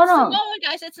 They're not Samoan,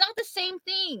 guys. It's not the same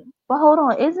thing. But hold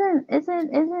on, isn't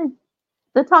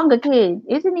the Tonga kid?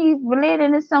 Isn't he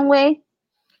related in some way?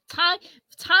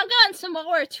 Tonga and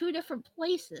Samoa are two different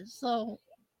places. So,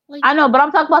 I know, but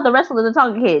I'm talking about the rest of the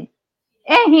Tonga kid.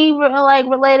 And he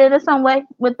related in some way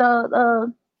with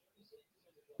the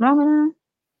Roman.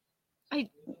 I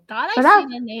thought I seen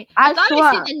the name. I thought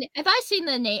seen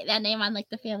that name on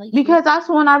the family tree. Because I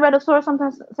saw when I read a source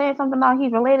sometimes saying something about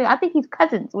he's related. I think he's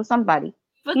cousins with somebody.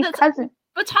 But he's cousins.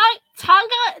 But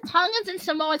Tongans and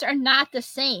Samoans are not the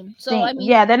same. So I mean,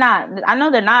 yeah, they're not. I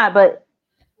know they're not, but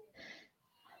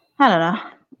I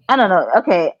don't know.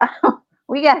 Okay,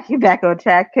 we gotta get back on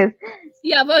track because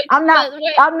Yeah, but I'm not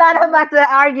about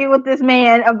to argue with this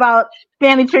man about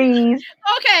family trees.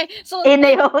 Okay, so in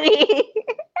the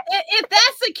if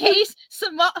that's the case, now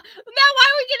why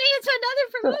are we getting into another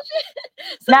promotion?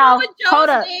 Now, Samoa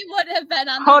Joe's name would have been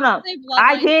on the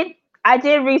bloodline. I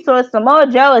did resource Samoa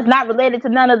Joe is not related to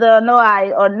none of the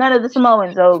Noai or none of the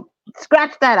Samoans, so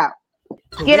scratch that out.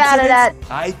 Get out of that.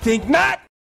 I think not.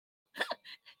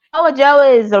 Samoa Joe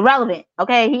is irrelevant.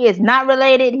 Okay, he is not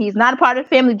related. He's not a part of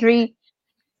family tree.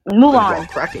 Move on.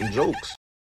 Cracking jokes.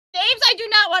 Names I do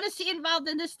not want to see involved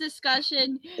in this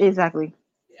discussion. Exactly.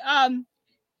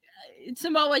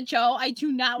 Samoa Joe, I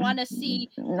do not want to see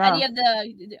any of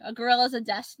the Gorillas of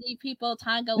Destiny people,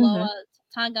 Tonga Loa,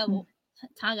 Tonga.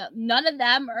 None of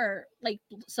them are like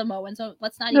Samoan, so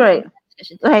let's not even have that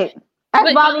discussion. Right.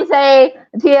 As Bobby say,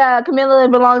 Camilla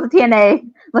belongs to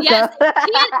TNA. Let's go. Like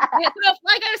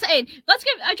I was saying, I'm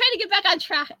trying to get back on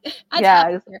track.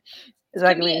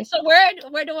 Exactly. So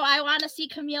where do I want to see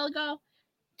Camille go?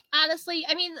 Honestly,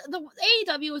 I mean, the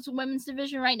AEW's women's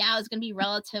division right now is going to be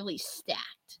relatively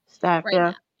stacked right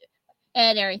now,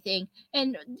 and everything.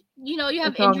 And you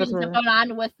have injuries going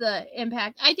on with the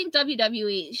Impact. I think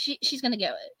WWE, she's going to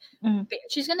get it.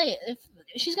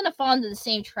 She's gonna fall into the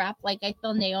same trap like I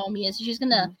feel Naomi is. She's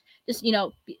gonna just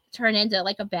turn into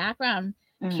like a background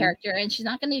character, and she's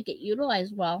not gonna get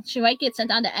utilized well. She might get sent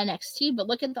down to NXT, but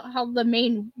look at how the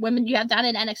main women you have down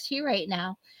in NXT right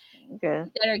now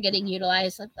that are getting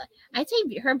utilized. I'd say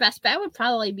her best bet would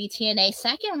probably be TNA.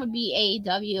 Second would be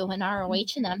AEW and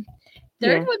ROH and them.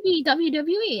 Third would be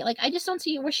WWE. Like I just don't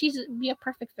see where she's be a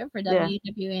perfect fit for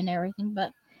WWE and everything,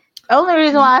 but. The only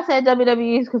reason why I said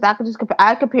WWE is because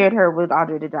I compared her with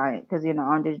Andre the Giant because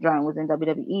Andre the Giant was in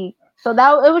WWE, so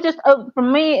that it was just for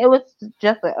me it was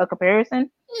just a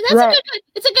comparison.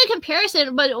 It's a good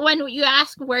comparison, but when you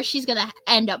ask where she's gonna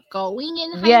end up going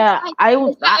in, I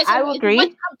would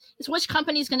agree. Which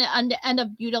company's gonna end up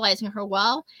utilizing her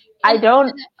well? I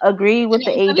don't agree with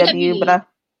the AEW, but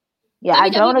I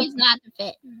don't. WWE's not the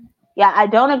fit. Yeah, I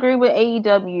don't agree with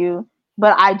AEW,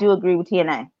 but I do agree with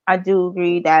TNA. I do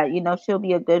agree that she'll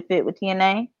be a good fit with TNA.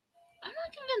 I'm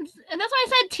not convinced, and that's why I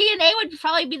said TNA would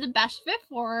probably be the best fit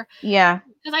for her. Yeah,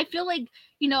 because I feel like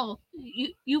you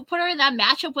put her in that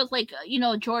matchup with like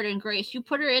Jordan Grace. You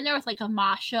put her in there with like a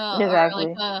Masha or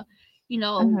like a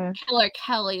Killer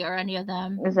Kelly or any of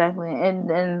them. Exactly,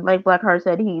 and like Blackheart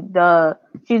said,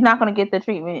 she's not going to get the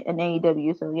treatment in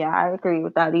AEW. So yeah, I agree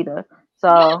with that either.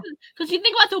 So, because you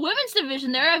think about the women's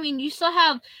division there, I mean, you still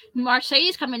have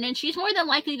Mercedes coming in. She's more than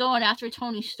likely going after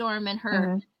Toni Storm and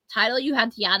her title. You have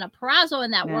Deonna Purrazzo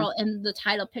in that world in the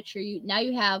title picture. Now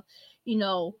you have,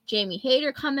 Jamie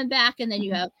Hayter coming back, and then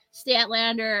you have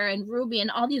Statlander and Ruby and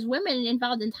all these women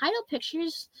involved in title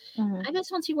pictures. I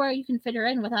just don't see where you can fit her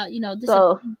in without,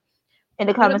 So, in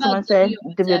the comments, someone said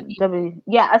WWE.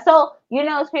 Yeah, so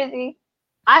it's crazy.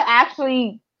 I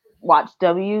actually watched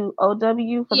WOW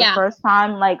for the first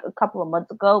time like a couple of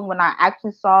months ago when I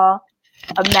actually saw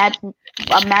a match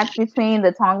between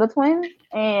the Tonga twins,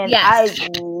 and I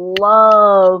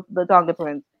love the Tonga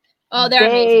twins. Oh, they're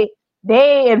amazing.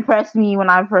 They impressed me when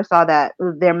I first saw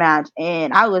their match,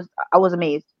 and I was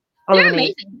amazed. They're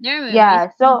amazing.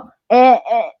 Yeah. So, and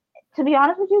to be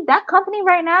honest with you, that company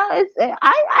right now is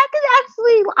I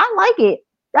like it.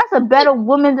 That's a better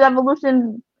women's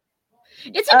evolution.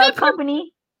 It's a good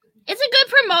company. It's a good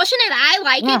promotion, and I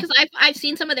like it because I've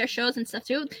seen some of their shows and stuff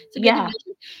too. It's a good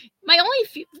division. My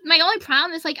only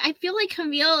problem is like I feel like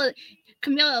Camille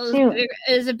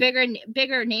is a bigger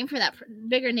name for that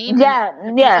bigger name. Yeah.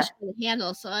 For the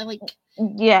handle. So I like.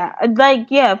 Yeah, I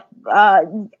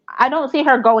don't see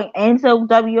her going into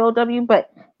WOW,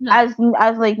 but as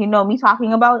like me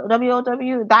talking about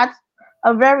WOW, that's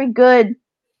a very good,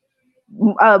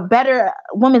 better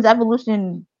women's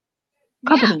evolution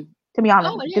company. To be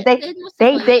honest,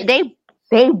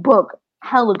 they book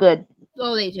hella good.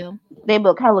 Oh, they do. They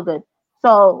book hella good.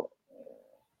 So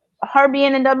her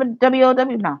being in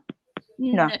WOW,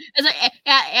 no.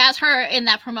 As her in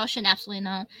that promotion, absolutely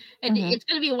no. It's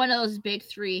going to be one of those big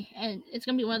three, and it's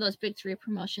going to be one of those big three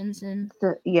promotions. And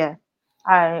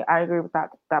I agree with that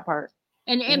part.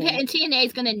 And TNA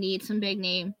is going to need some big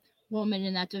name woman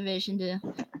in that division to.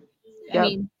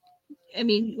 I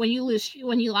mean, when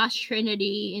you lost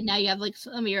Trinity, and now you have like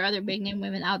some of your other big name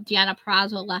women out. Deonna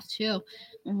Purrazzo left too.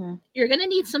 You're gonna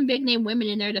need some big name women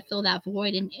in there to fill that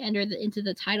void and enter into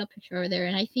the title picture over there.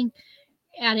 And I think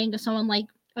adding someone like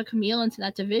a Camille into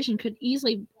that division could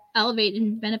easily elevate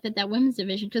and benefit that women's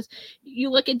division, because you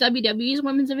look at WWE's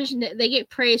women's division, they get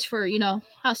praised for, you know,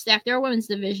 how stacked their women's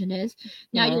division is.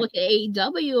 Now you look at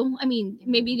AEW, I mean,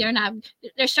 maybe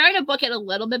they're starting to book it a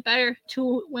little bit better,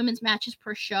 2 women's matches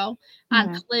per show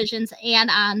on Collisions and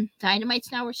on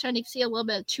Dynamites. Now we're starting to see a little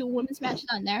bit of 2 women's matches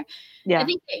on there. I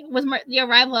think it was the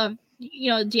arrival of,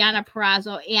 you know, Deonna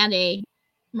Purrazzo and a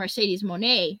Mercedes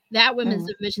Moné. That women's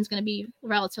division is going to be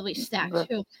relatively stacked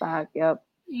too. Yep.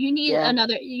 You need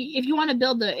another, if you want to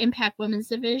build the Impact women's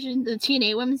division, the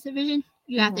TNA women's division,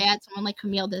 you have to add someone like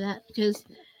Camille to that, because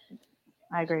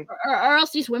I agree. Or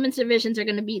else these women's divisions are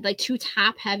going to be like too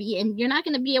top heavy, and you're not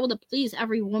going to be able to please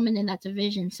every woman in that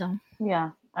division. So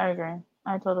yeah, I agree.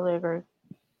 I totally agree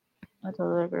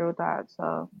with that.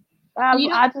 So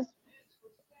I just,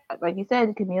 like you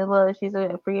said, Camila, she's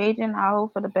a free agent. I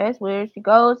hope for the best where she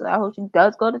goes. I hope she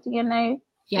does go to TNA.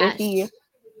 Yes.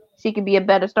 She could be a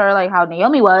better star like how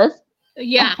Naomi was.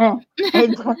 Yeah. Don't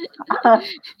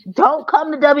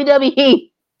come to WWE.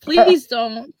 Please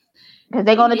don't. Because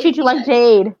they're going to treat you like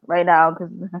Jade right now.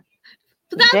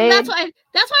 That's why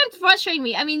I'm frustrating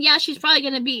me. I mean, yeah, she's probably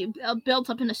going to be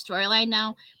built up in a storyline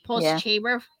now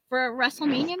post-Chamber for a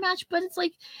WrestleMania match, but it's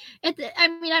like, I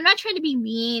mean, I'm not trying to be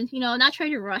mean, you know, not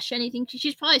trying to rush anything.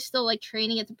 She's probably still like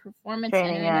training at the performance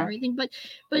center and everything, but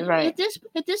at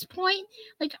this point,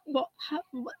 like, well,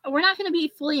 we're not going to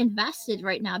be fully invested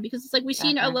right now, because it's like we've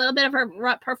seen a little bit of her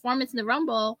performance in the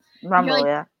Rumble,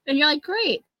 and you're like,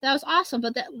 great, that was awesome,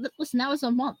 but listen, that was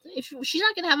a month. If she's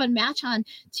not going to have a match on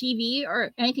TV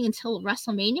or anything until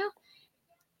WrestleMania,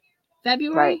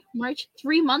 February, March,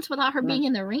 3 months without her being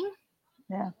in the ring.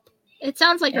 Yeah. It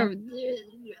sounds like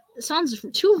it sounds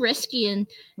too risky and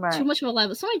too much of a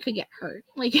level. Someone could get hurt.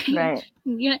 Like, you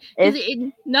know,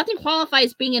 nothing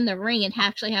qualifies being in the ring and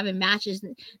actually having matches.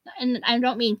 And I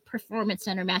don't mean performance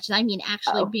center matches. I mean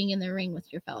actually being in the ring with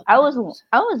your fellow. I was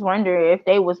wondering if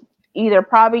they was either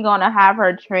probably going to have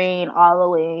her train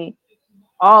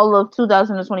all of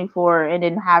 2024 and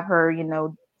then have her, you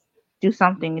know, do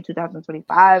something in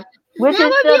 2025, which is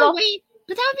still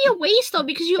But that would be a waste, though,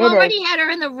 because you've already had her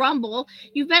in the Rumble.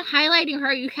 You've been highlighting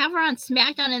her. You have her on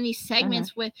SmackDown in these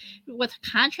segments with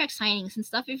contract signings and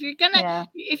stuff. If you're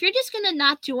just gonna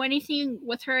not do anything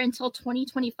with her until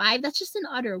 2025, that's just an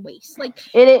utter waste. Like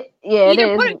either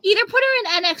put her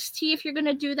in NXT if you're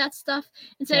gonna do that stuff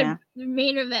instead of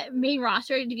main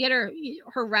roster to get her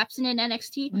reps in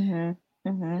NXT.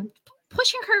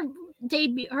 Pushing her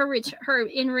debut, her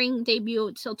in-ring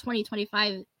debut till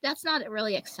 2025, that's not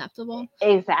really acceptable.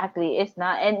 Exactly, it's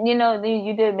not. And you know,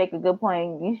 you did make a good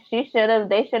point. They should have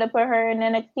put her in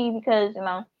NXT, because you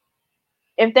know,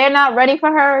 if they're not ready for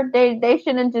her, they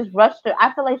shouldn't just rush her.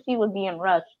 I feel like she was being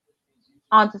rushed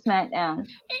onto SmackDown.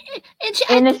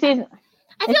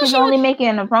 And she's only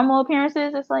making the promo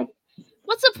appearances. It's like,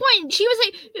 what's the point? She was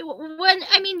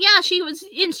she was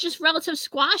in just relative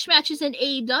squash matches in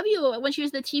AEW when she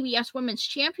was the TBS Women's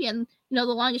Champion, you know,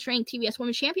 the longest reigning TBS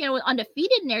Women's Champion, was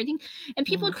undefeated and everything. And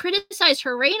people criticized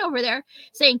her reign over there,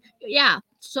 saying,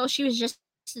 so she was just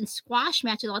in squash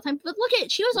matches all the time. But look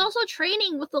she was also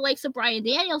training with the likes of Bryan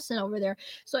Danielson over there,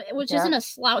 which isn't a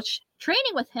slouch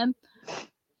training with him.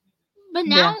 But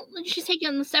now she's taking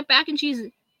a step back and she's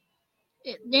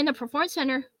in the Performance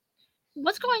Center.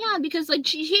 What's going on? Because like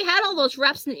she had all those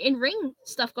reps in ring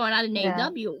stuff going on in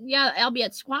AEW. Yeah,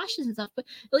 albeit squashes and stuff, but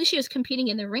at least she was competing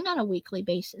in the ring on a weekly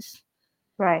basis.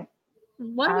 Right.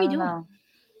 What are we doing?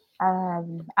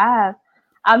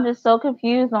 I'm just so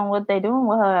confused on what they're doing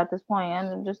with her at this point. And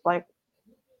I'm just like,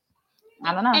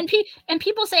 I don't know. And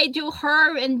people say do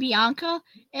her and Bianca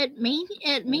at Mania.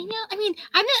 I mean,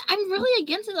 I'm really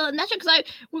against it. Not sure, because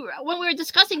when we were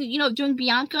discussing, you know, doing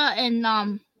Bianca and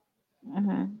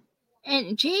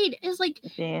and Jade is like,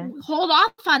 hold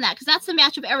off on that, because that's the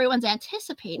matchup everyone's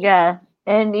anticipating. Yeah,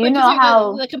 and you know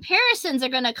how the comparisons are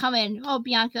going to come in. Oh,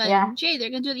 Bianca and Jade, they're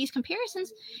going to do these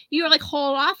comparisons. You were like,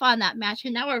 hold off on that match,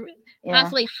 and now we're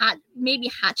possibly hot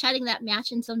chatting that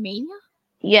match until Mania.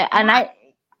 Yeah, and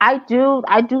I do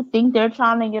think they're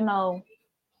trying to, you know,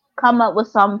 come up with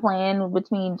some plan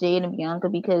between Jade and Bianca,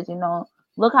 because you know,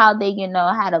 look how they, you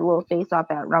know, had a little face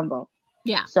off at Rumble.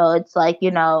 Yeah. So it's like,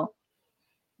 you know,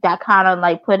 that kind of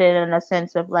like put it in a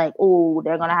sense of like, oh,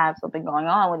 they're gonna have something going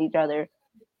on with each other.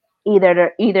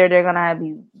 Either they're gonna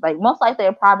be like, most likely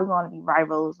they're probably going to be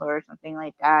rivals or something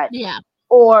like that. Yeah.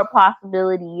 Or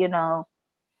possibility, you know,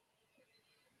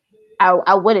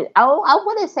 I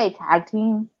wouldn't say tag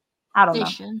team. I don't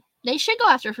know. They should go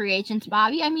after free agents,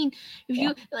 Bobby. I mean, if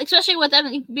you, especially with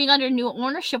them being under new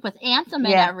ownership with Anthem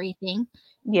and everything,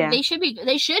 Yeah. They should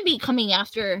be coming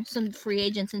after some free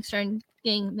agents and starting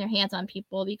getting their hands on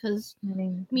people because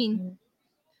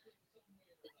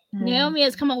Naomi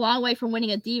has come a long way from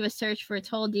winning a diva search for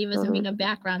Total Divas and being a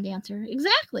background dancer.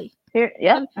 Exactly.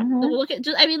 Yeah. Look at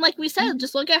like we said,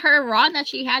 just look at her run that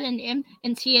she had in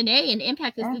TNA and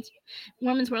Impact as the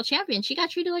Women's World Champion. She got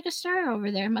treated like a star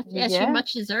over there, as she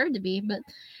much deserved to be. But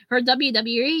her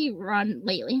WWE run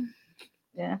lately,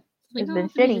 it's been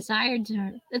shitty. Desired.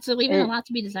 It's leaving a lot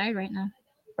to be desired right now.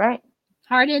 Right.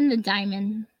 Harden the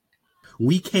Diamond.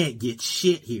 We can't get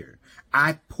shit here.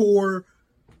 I pour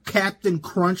Captain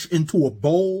Crunch into a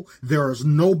bowl. There's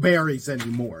no berries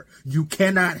anymore. You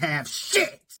cannot have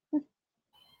shit.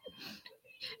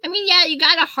 I mean, yeah, you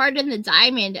gotta harden the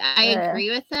diamond. I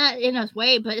agree with that in a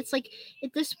way, but it's like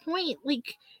at this point,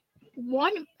 like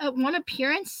one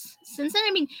appearance since then.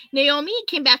 I mean, Naomi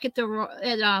came back at the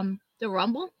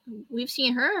Rumble. We've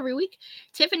seen her every week.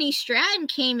 Tiffany Stratton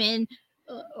came in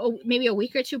maybe a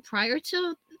week or two prior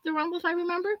to the Rumble, if I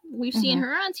remember. We've seen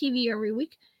her on TV every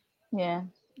week. Yeah.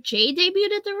 Jay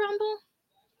debuted at the Rumble.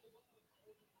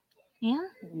 Yeah.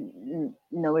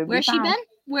 No, where's she been?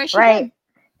 Where's she been?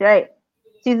 Right.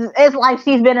 It's like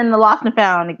she's been in the lost and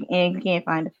found and you can't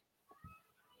find her.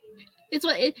 It's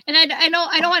and I know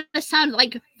I don't want to sound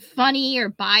like funny or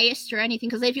biased or anything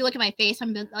because if you look at my face,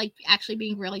 I'm like actually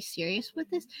being really serious with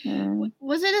this.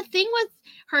 Was it a thing with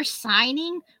her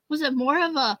signing? Was it more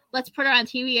of a let's put her on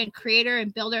TV and create her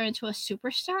and build her into a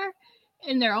superstar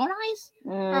in their own eyes,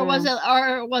 or was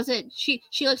it she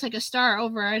looks like a star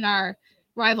over in our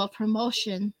rival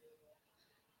promotion?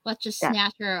 Let's just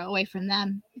snatch her away from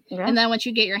them. Yeah. And then once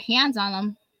you get your hands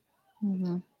on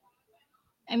them,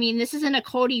 I mean, this isn't a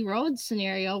Cody Rhodes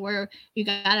scenario where you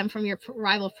got him from your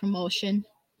rival promotion.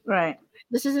 Right.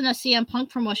 This isn't a CM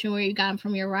Punk promotion where you got him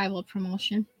from your rival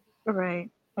promotion. Right.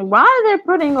 Why are they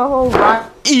putting a whole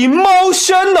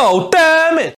emotional,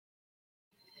 damn it?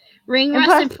 Ring rust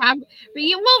and proper.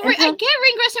 I get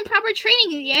ring rust and proper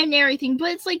training and everything, but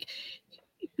it's like,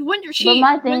 wouldn't she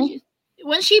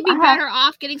be better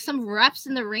off getting some reps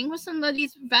in the ring with some of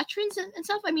these veterans and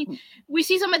stuff? I mean, we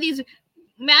see some of these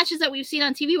matches that we've seen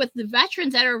on TV with the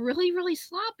veterans that are really, really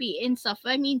sloppy and stuff.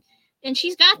 I mean, and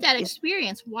she's got that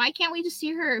experience. Why can't we just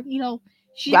see her? You know,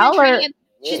 she's been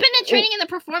in training in the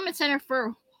Performance Center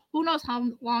for who knows how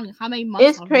long, how many months.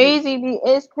 It's crazy.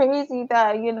 It's crazy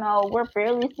that we're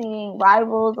barely seeing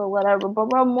rivals or whatever, but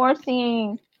we're more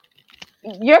seeing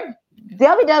your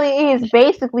WWE is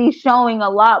basically showing a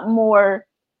lot more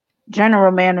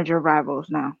general manager rivals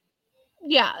now.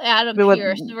 Yeah, Adam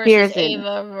Pearce versus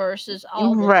Ava versus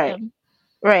all right.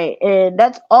 Right. And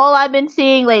that's all I've been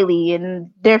seeing lately in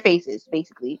their faces,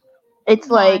 basically. It's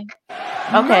like,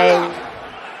 okay.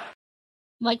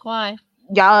 Like why?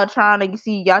 Y'all trying to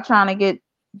get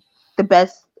the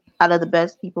best out of the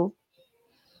best people.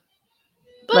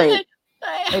 But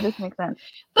it just makes sense.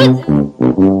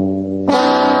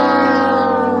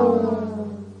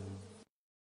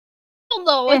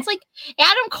 Though it's like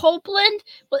Adam Copeland,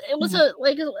 it was a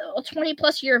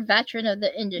 20+ year veteran of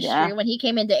the industry when he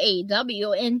came into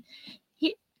AEW,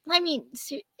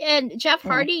 and Jeff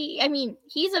Hardy, I mean,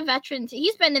 he's a veteran.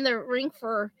 He's been in the ring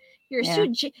for years too.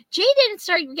 Jay didn't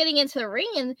start getting into the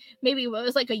ring, and maybe it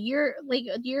was like a year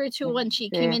or two when she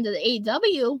came into the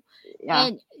AEW,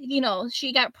 and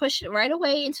she got pushed right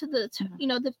away into the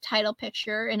the title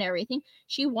picture and everything.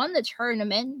 She won the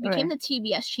tournament, became the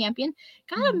TBS champion,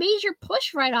 got a major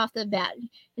push right off the bat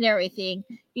and everything.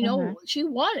 She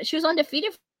won. She was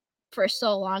undefeated for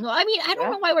so long. I mean, I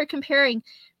don't know why we're comparing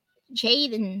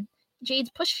Jade's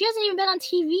push. She hasn't even been on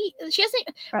TV. She hasn't.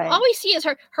 All we see is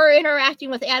her interacting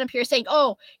with Adam Pearce, saying,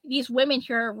 "Oh, these women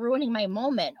here are ruining my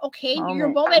moment." Okay, your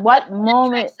moment. What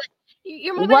moment?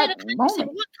 Your moment. What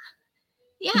moment?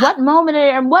 Yeah.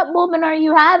 What moment are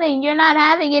you having? You're not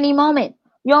having any moment.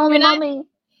 Your only moment.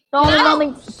 The only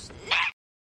moment.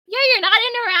 Yeah, you're not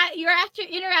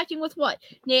interacting with what?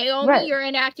 Naomi. Right. You're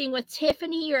interacting with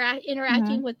Tiffany. You're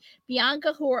interacting with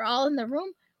Bianca, who are all in the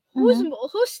room. Who's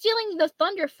stealing the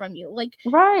thunder from you? Like,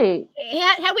 right?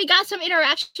 Had we got some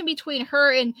interaction between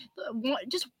her and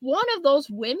just one of those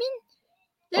women,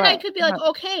 then I could be like,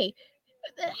 okay,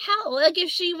 hell, like if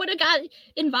she would have got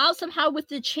involved somehow with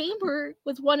the chamber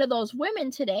with one of those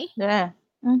women today, at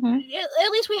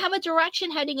least we have a direction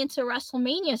heading into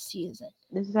WrestleMania season.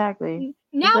 Exactly.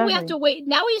 Now we have to wait.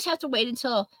 Now we just have to wait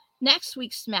until next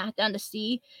week's SmackDown to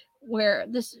see where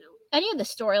any of the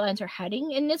storylines are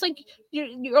heading, and it's like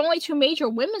your only two major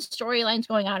women's storylines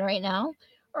going on right now,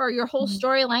 or your whole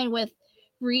storyline with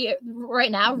Rhea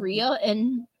right now, Rhea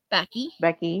and Becky.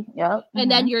 Yep.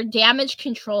 And then your damage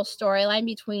control storyline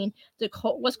between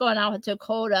what's going on with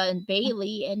Dakota and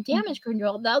Bailey and damage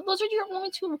control. Those are your only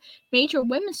two major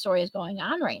women's stories going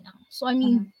on right now. So I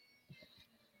mean,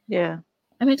 yeah.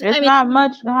 It's not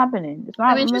much happening. It's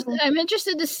not. I'm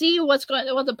interested to see what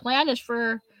the plan is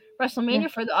for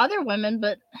WrestleMania for the other women,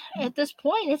 but at this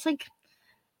point, it's like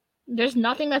there's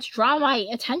nothing that's drawn my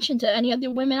attention to any of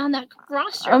the women on that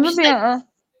roster.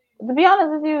 To be honest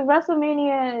with you,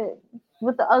 WrestleMania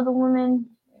with the other women,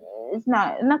 it's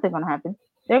nothing gonna happen.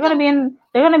 They're gonna be in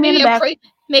the back.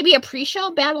 Maybe a pre-show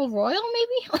battle royal,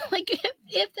 maybe like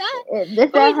if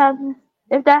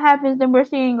that happens, then we're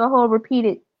seeing a whole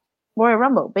repeated Royal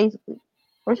Rumble. Basically,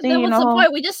 we're seeing what's the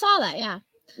point? We just saw that, yeah.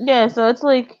 Yeah, so it's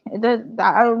like I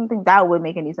don't think that would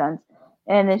make any sense,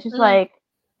 and it's just they're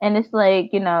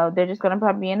just gonna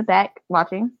probably be in the back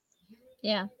watching.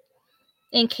 Yeah,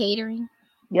 and catering.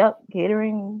 Yep,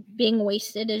 catering. Being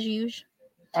wasted as usual.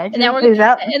 And then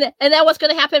what's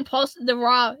going to happen post the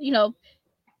Raw,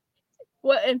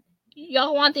 what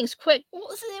y'all want things quick. We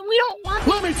don't want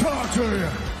Let me talk to you.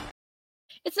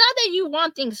 It's not that you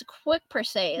want things quick per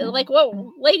se. Like what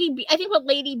Lady B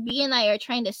and I are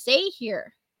trying to say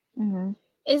here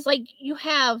is like you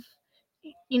have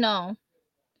you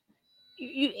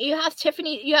have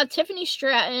Tiffany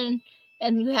Stratton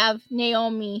and you have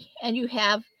Naomi and you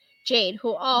have Jade,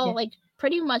 who all like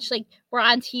pretty much like were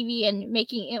on TV and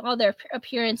making all their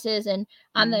appearances and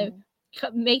on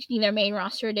making their main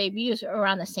roster debuts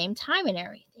around the same time and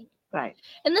everything. Right.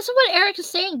 And this is what Eric is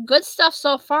saying. Good stuff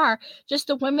so far. Just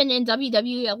the women in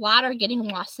WWE, a lot are getting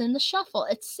lost in the shuffle.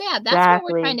 It's sad. That's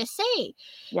what we're trying to say.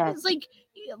 Yes. It's like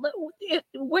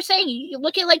we're saying, you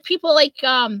look at like people like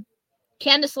Candice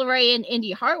LeRae and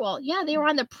Indy Hartwell. Yeah, they were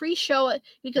on the pre-show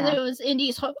because it was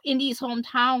Indy's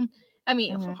hometown. I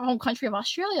mean, home country of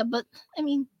Australia. But I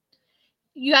mean,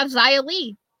 you have Xia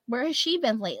Li. Where has she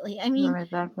been lately? I mean,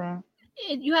 exactly.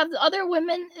 You have the other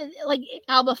women like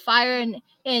Alba Fire and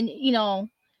Isla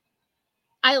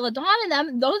Dawn and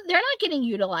them. Those they're not getting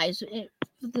utilized to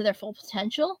their full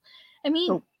potential. I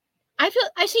mean, I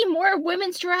see more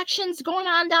women's directions going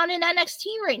on down in NXT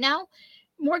right now.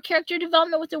 More character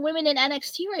development with the women in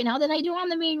NXT right now than I do on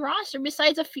the main roster.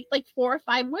 Besides like 4 or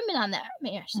 5 women on that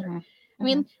main roster. I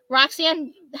mean,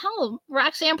 Roxanne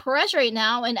Perez right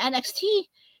now in NXT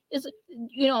is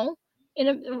in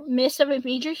a midst of a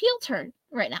major heel turn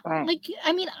right now. Right. Like,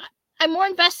 I mean, I'm more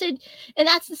invested, and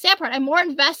that's the sad part. I'm more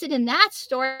invested in that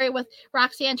story with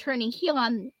Roxanne turning heel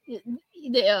on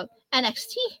the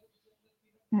NXT.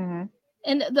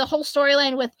 And the whole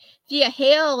storyline with Thea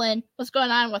Hale and what's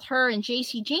going on with her and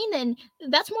JC Jane, then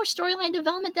that's more storyline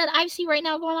development that I see right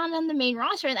now going on the main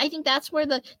roster. And I think that's where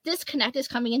the disconnect is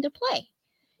coming into play.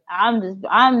 I'm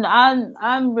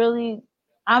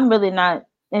really not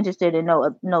interested in no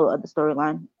other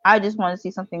storyline. I just want to see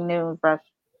something new and fresh.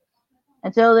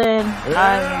 Until then,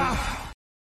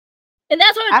 and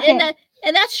that's what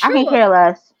and that's true. I can care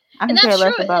less.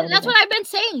 That's what I've been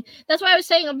saying. That's what I was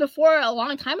saying before a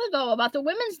long time ago about the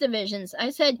women's divisions.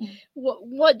 I said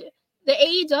what the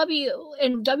AEW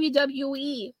and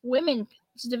WWE women's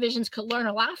divisions could learn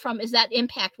a lot from is that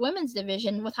Impact women's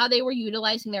division with how they were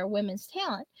utilizing their women's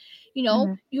talent.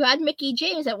 You had Mickie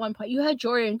James at one point. You had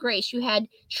Jordan Grace. You had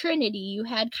Trinity. You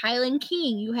had Kylan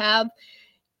King. You have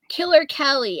Killer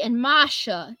Kelly and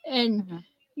Masha and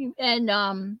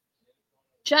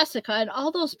Jessica and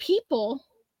all those people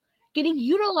getting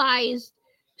utilized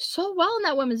so well in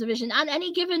that women's division. On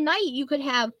any given night, you could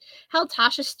have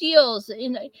Tasha Steelz,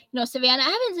 Savannah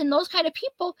Evans, and those kind of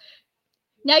people.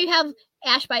 Now you have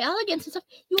Ash by Elegance and stuff.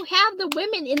 You have the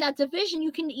women in that division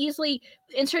you can easily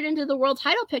insert into the world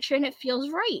title picture, and it feels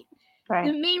right.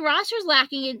 The main roster is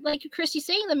lacking. And like Christy's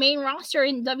saying, the main roster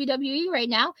in WWE right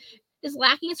now is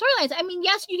lacking in storylines. I mean,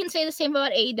 yes, you can say the same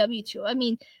about AEW too. I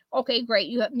mean, okay, great.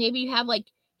 You have like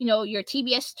your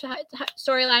TBS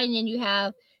storyline, and you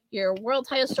have your world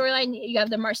title storyline. You have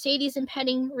the Mercedes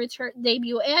impending return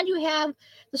debut, and you have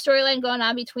the storyline going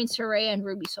on between Saraya and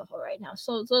Ruby Soho right now.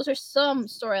 So those are some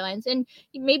storylines, and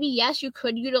maybe yes, you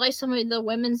could utilize some of the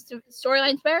women's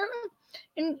storylines better.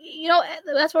 And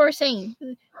that's what we're saying.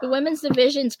 The women's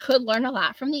divisions could learn a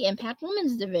lot from the Impact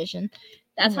women's division.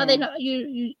 That's how they know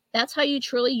you. That's how you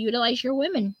truly utilize your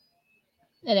women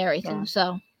and everything. Yeah.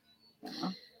 So.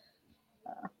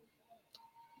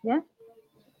 Yeah.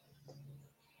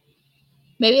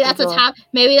 Maybe that's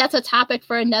a topic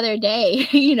for another day,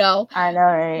 I know,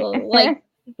 right? Like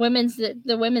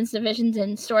the women's divisions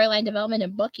and storyline development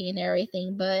and booking and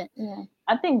everything. But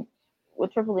I think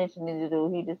what Triple H needs to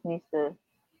do, he just needs to,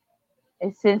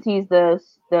 since he's the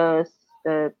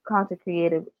the content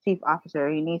creative chief officer.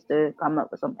 He needs to come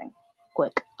up with something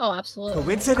quick. Oh, absolutely.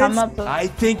 Coincidence? I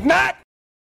think not.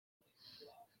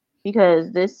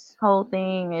 Because this whole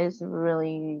thing is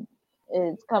coming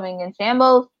in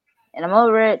shambles, and I'm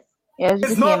over it. Yeah, as you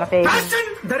can see in my face.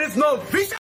 There is no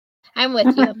vision. I'm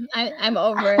with you. I'm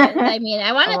over it. I mean,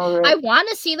 I want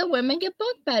to see the women get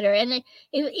booked better. And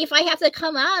if I have to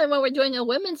come out when we're doing a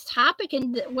women's topic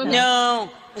and women, no.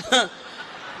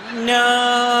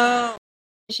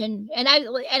 And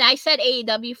I said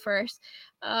AEW first.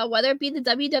 Whether it be the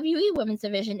WWE women's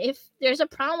division, if there's a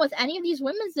problem with any of these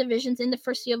women's divisions in the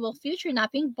foreseeable future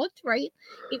not being booked right,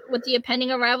 with the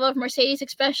impending arrival of Mercedes,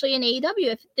 especially in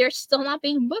AEW, if they're still not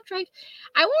being booked right,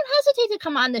 I won't hesitate to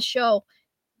come on the show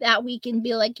that week and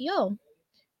be like, yo,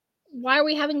 why are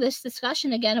we having this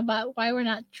discussion again about why we're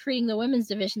not treating the women's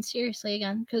division seriously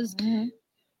again? Because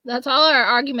that's all our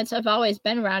arguments have always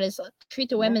been around, is treat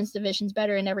the women's divisions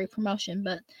better in every promotion.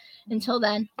 But until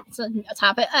then, it's a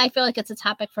topic. I feel like it's a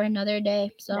topic for another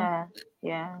day. So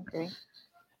yeah, I agree.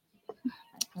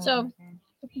 So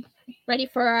ready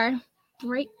for our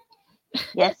break?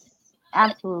 Yes,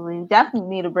 absolutely. We definitely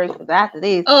need a break for after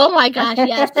these. Oh my gosh,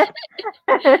 yes. That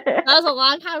was a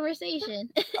long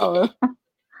conversation. oh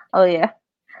yeah.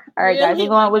 All right, guys, we're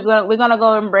gonna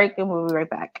go and break, and we'll be right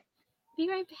back. Be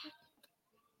right back.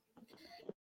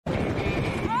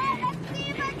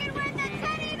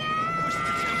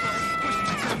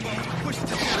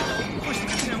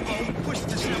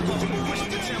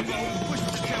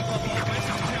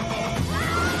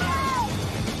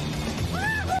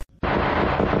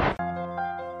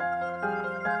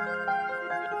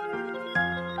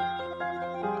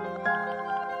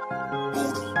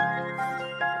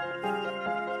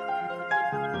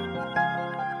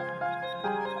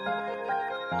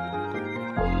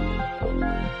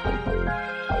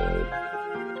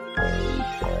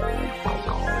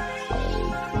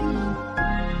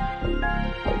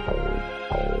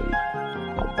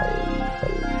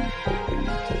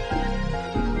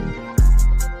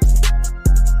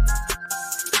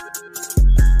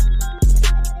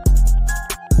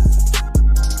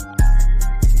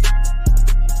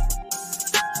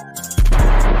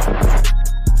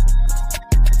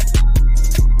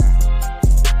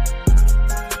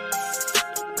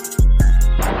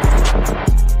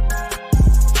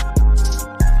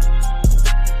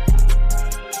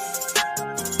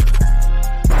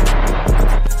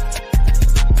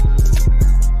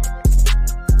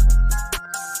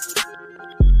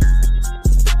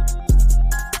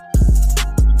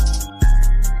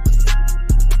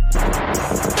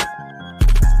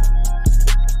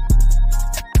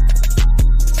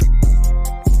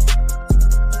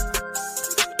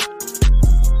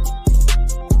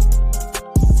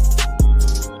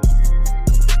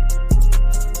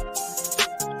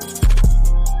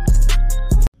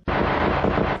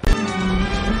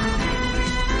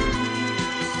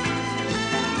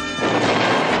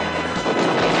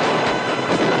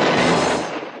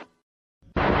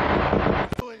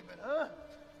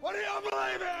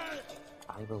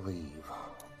 I believe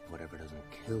whatever doesn't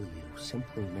kill you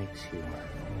simply makes you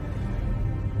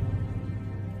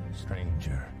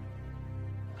stranger.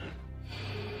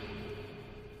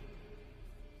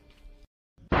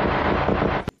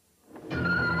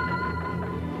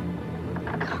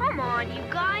 Come on, you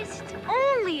guys. It's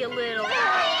only a little.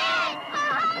 Giant! A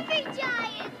hungry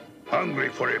giant! Hungry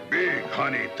for a big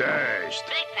honey taste.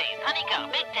 Big taste, honeycomb,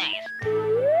 big taste.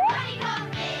 Honeycomb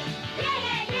big, yeah,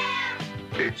 yeah,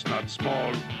 yeah. It's not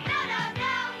small. No.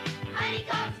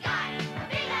 Honeycomb's got a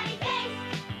big honey taste.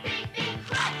 Big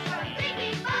crunch for a big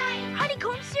bite.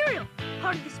 Honeycomb cereal,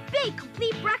 part of this big,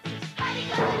 complete breakfast.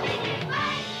 Honeycomb's a big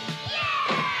bite,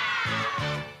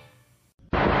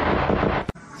 yeah!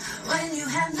 When you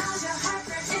have nausea,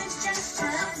 hypertension,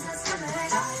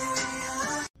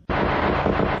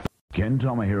 Ken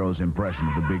Tomohiro's impression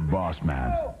of the Big Boss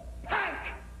Man.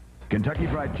 Kentucky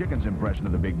Fried Chicken's impression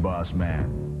of the Big Boss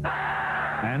Man.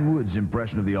 Ann Wood's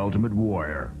impression of the Ultimate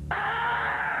Warrior.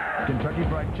 Kentucky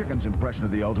Fried Chicken's impression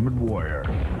of the Ultimate Warrior.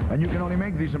 And you can only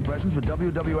make these impressions with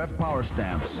WWF Power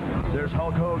Stamps. There's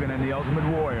Hulk Hogan and the Ultimate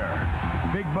Warrior,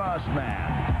 Big Boss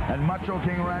Man, and Macho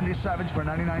King Randy Savage for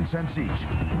 99 cents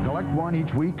each. Collect one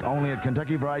each week only at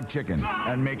Kentucky Fried Chicken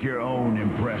and make your own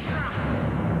impression.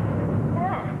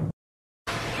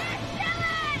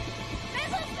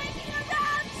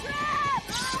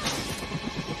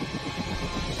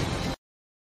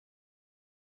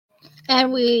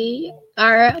 And we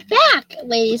are back,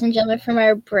 ladies and gentlemen, from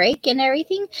our break and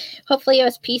everything. Hopefully it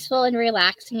was peaceful and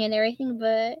relaxing and everything,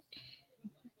 but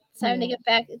time to get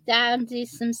back down to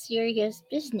some serious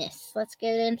business. Let's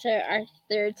get into our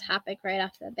third topic right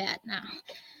off the bat now.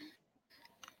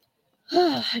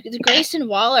 The Grayson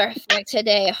Waller effect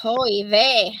today. Holy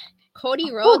vey.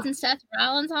 Cody Rhodes and Seth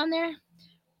Rollins on there.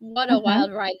 What a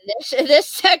wild ride. This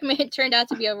segment turned out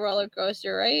to be a roller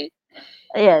coaster, right?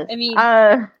 Yes. I mean,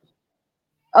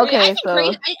 okay,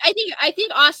 I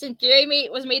think Austin Theory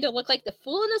was made to look like the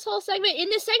fool in this whole segment. In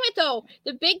this segment, though,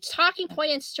 the big talking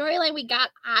point and storyline we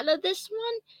got out of this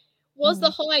one was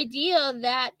the whole idea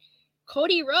that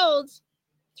Cody Rhodes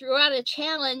threw out a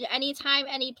challenge anytime,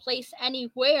 any place,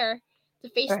 anywhere to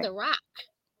face The Rock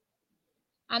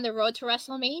on the road to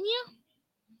WrestleMania.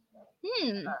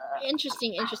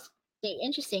 Interesting. What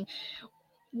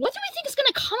do we think is going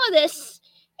to come of this?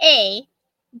 A.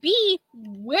 B.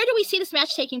 Where do we see this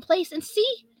match taking place? And C.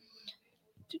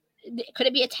 Could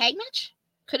it be a tag match?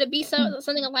 Could it be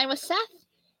something aligned with Seth?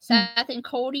 Seth and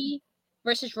Cody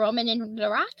versus Roman and The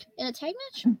Rock in a tag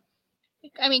match?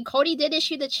 I mean, Cody did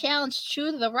issue the challenge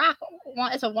to The Rock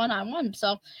as a one-on-one.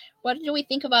 So what do we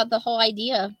think about the whole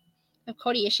idea of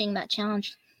Cody issuing that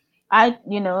challenge? I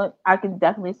can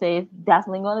definitely say it's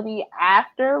definitely going to be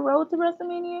after Road to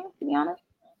WrestleMania, to be honest.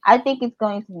 I think it's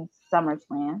going to be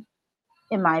SummerSlam,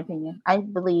 in my opinion. I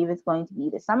believe it's going to be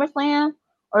the SummerSlam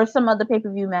or some other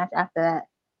pay-per-view match after that.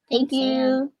 Thank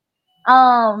you.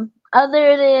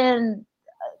 Other than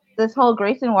this whole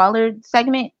Grayson Waller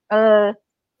segment, why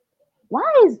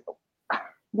is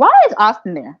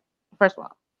Austin there? First of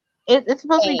all, it's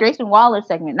supposed to be Grayson Waller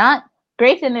segment, not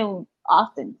Grayson and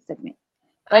Austin segment.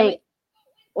 Like,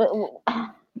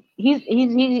 he's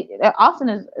Austin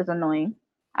is annoying.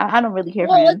 I don't really care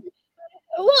for him.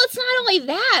 Well, it's not only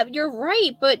that. You're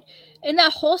right, but in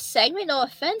that whole segment, no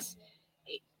offense,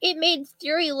 it made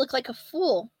Theory look like a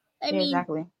fool. I mean,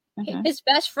 exactly. His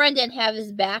best friend didn't have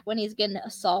his back when he's getting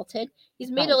assaulted.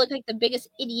 He's made it look like the biggest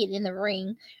idiot in the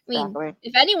ring. I mean,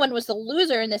 if anyone was the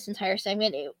loser in this entire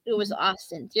segment, it was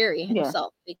Austin Theory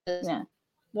himself. Because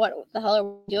what the hell are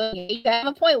we doing? You have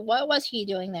a point. What was he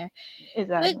doing there?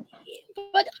 Exactly.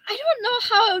 But I don't know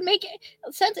how it would make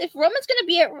sense if Roman's going to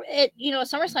be at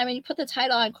SummerSlam and you put the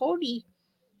title on Cody.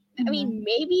 I mean,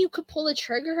 maybe you could pull the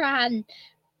trigger on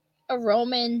a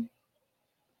Roman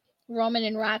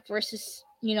and Rock versus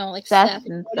Seth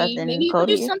and Cody. Maybe you could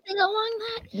do something along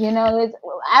that. It's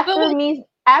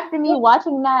after me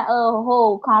watching that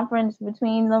whole conference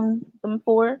between them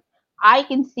four, I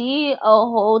can see a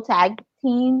whole tag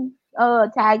team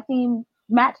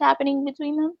match happening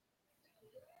between them.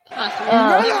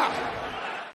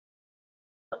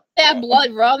 That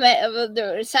blood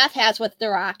Roman Seth has with The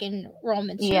Rock and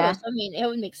Roman too. Yeah. So, I mean, it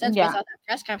would make sense based off that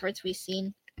press conference we've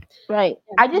seen. Right.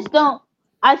 I still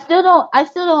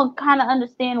don't kind of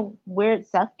understand where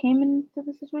Seth came into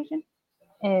the situation.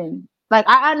 And like,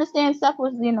 I understand Seth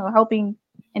was, helping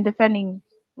and defending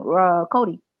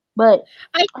Cody. But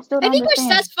I still don't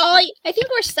understand. I think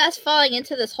where Seth's falling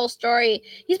into this whole story,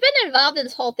 he's been involved in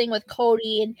this whole thing with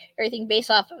Cody and everything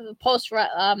based off of post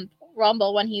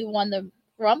Rumble when he won the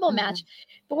Rumble match.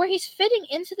 But where he's fitting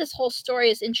into this whole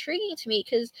story is intriguing to me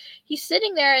because he's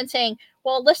sitting there and saying,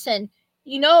 well, listen,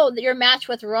 your match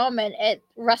with Roman at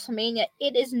WrestleMania,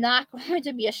 it is not going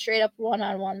to be a straight up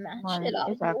one-on-one match at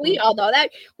all. Exactly. We all know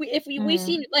that. We've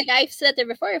seen, like I've said there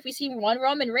before, if we see one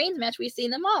Roman Reigns match, we've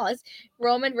seen them all. It's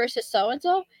Roman versus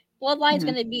so-and-so. Bloodline's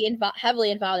going to be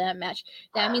heavily involved in that match.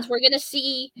 That means we're going to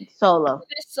see Solo.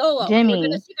 Jimmy. We're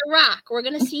going to see The Rock. We're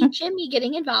going to see Jimmy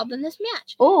getting involved in this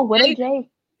match. Oh, what if Jay?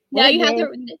 Now you have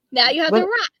The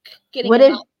Rock getting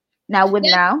involved. Now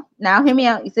hear me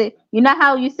out. You know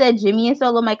how you said Jimmy and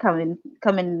Solo might come in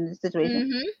the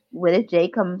situation. What if Jay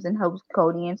comes and helps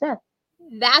Cody and Seth?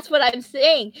 That's what I'm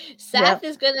saying. Seth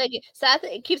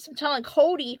keeps telling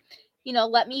Cody,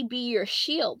 let me be your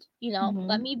shield.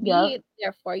 Let me be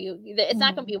there for you. It's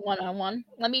not going to be one-on-one.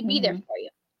 Let me be there for you.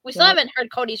 We still haven't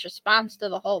heard Cody's response to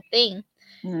the whole thing.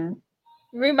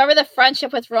 Remember the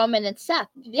friendship with Roman and Seth?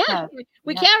 Yeah,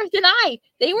 we can't deny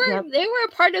they were a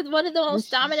part of one of the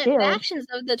most dominant factions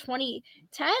of the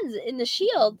 2010s in the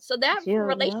Shield. So that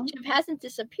relationship hasn't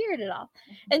disappeared at all.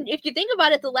 And if you think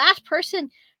about it,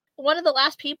 one of the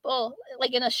last people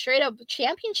like in a straight up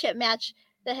championship match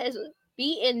that has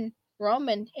beaten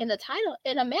Roman in the title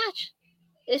in a match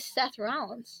is Seth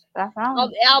Rollins.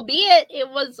 Albeit it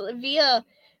was via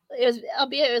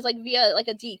like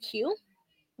a DQ.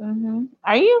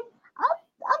 Are you?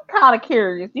 I'm kind of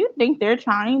curious. Do you think they're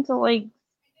trying to like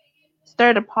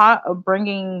stir the pot of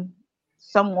bringing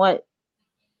somewhat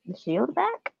the Shield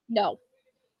back? No.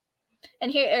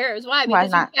 And here's why.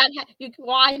 Because why not?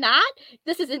 Why not?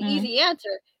 This is an easy answer.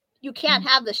 You can't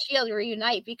have the Shield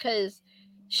reunite because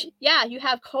you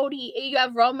have Cody, you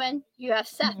have Roman, you have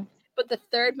Seth, but the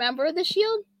third member of the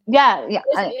Shield, is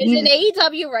in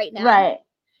AEW right now, right?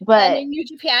 But and in New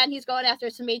Japan, he's going after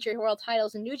some major world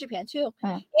titles in New Japan too.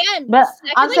 And but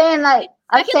I'm saying like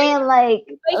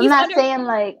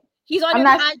he's under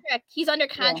contract. He's under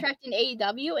contract in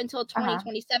AEW until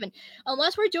 2027,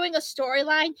 unless we're doing a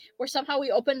storyline where somehow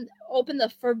we open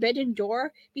the forbidden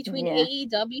door between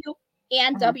AEW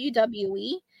and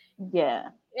WWE. Yeah,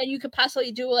 and you could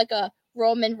possibly do like a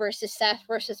Roman versus Seth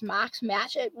versus Mox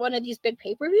match at one of these big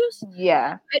pay-per-views.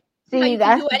 Yeah. See,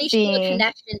 that's the thing.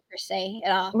 Connection per se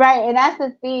at all. Right, and that's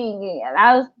the thing. And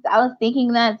I was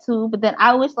thinking that too, but then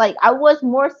I was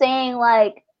more saying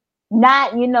like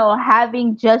not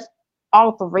having just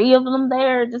all three of them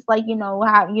there, just like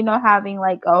having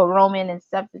like a Roman and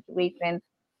Seth situation,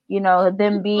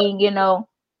 them being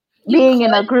being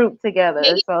in a group together.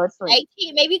 So it's like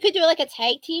maybe you could do like a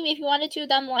tag team if you wanted to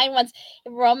down the line. Once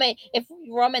if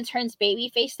Roman turns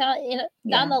babyface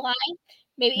down the line,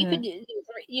 maybe you could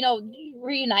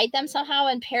reunite them somehow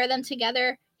and pair them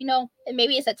together. And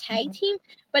maybe it's a tag team,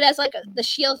 but as like the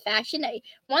Shield faction.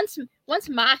 Once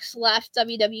Mox left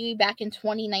WWE back in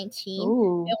 2019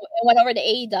 and went over to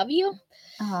AEW.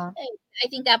 I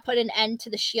think that put an end to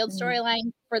the Shield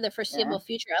storyline for the foreseeable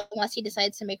future, unless he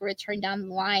decides to make a return down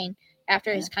the line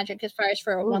after his contract expires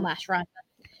for one last run.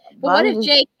 But what if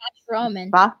Jay catch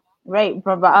Roman?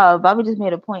 Bobby just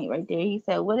made a point right there. He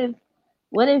said, "What if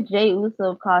Jay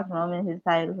Uso cost Roman his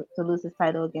title to lose his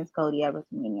title against Cody at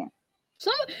WrestleMania?"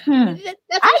 That's interesting.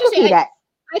 I can see that.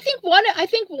 I think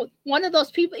one of those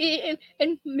people,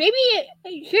 and maybe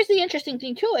here's the interesting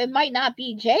thing too. It might not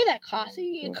be Jay that costs it.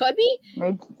 It could be.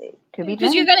 It could be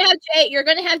because you're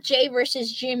gonna have Jay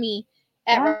versus Jimmy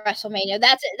at WrestleMania.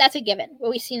 That's a given.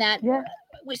 We see that. Yeah.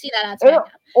 We see that on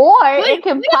SmackDown. It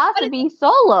can possibly be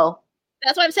Solo.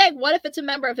 That's what I'm saying. What if it's a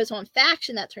member of his own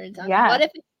faction that turns on? Yeah.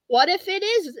 What if it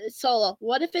is Solo?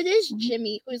 What if it is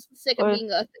Jimmy who's sick of being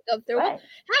a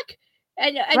heck? I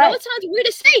know it sounds weird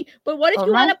to say, but what if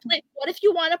you want to plant? What if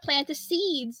you want to plant the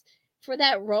seeds for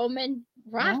that Roman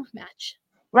Rock match?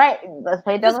 Right. Let's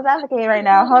play devil's advocate right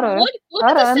now. Hold on. Look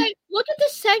at the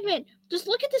segment. Just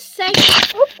look at the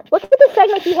segment. Look at the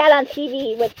segment he had on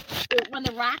TV when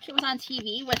the Rock was on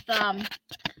TV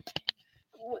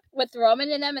with Roman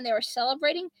and them, and they were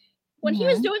celebrating. When he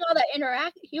was doing all that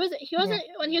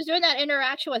when he was doing that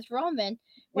interaction with Roman.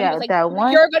 When he was like, that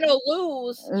one. You're gonna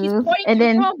lose. He's pointing to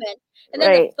Roman, and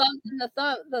then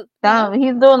the thumb.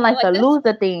 He's doing like the this.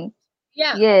 Loser thing.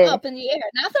 Yeah, up in the air.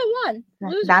 Not the one.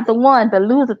 Not the one. The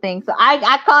loser thing. So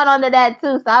I caught on to that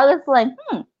too. So I was like,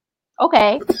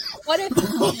 okay. What if?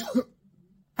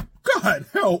 God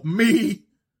help me.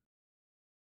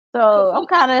 So I'm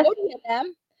kind of Cody at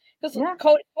them because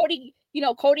Cody.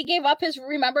 Cody gave up his.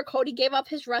 Remember, Cody gave up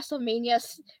his WrestleMania.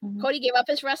 Cody gave up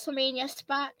his WrestleMania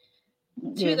spot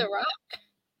to The Rock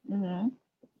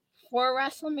for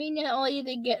WrestleMania, only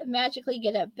to magically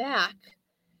get it back.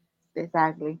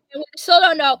 Exactly. And we still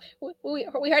don't know.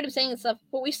 We heard him saying stuff,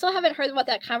 but we still haven't heard what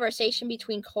that conversation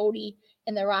between Cody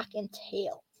and The Rock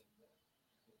entailed.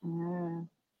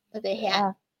 That they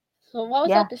had. So what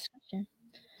was that discussion?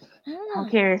 I'm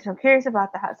curious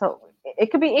about that. So it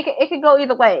could be. It could go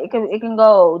either way. It can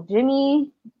go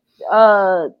Jimmy,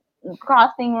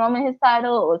 costing Roman his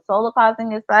title, or Solo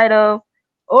costing his title,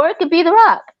 or it could be The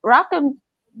Rock. Rock can,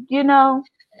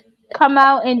 come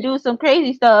out and do some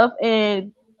crazy stuff,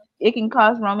 and it can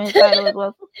cost Roman his title as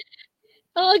well.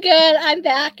 Oh, good. I'm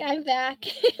back.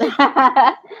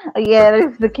 Yeah,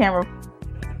 there's the camera.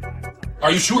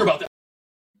 Are you sure about that?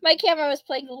 My camera was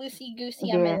playing loosey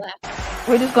goosey on my lap.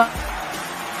 We're just going.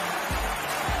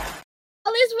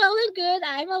 All is well and good.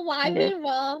 I'm alive and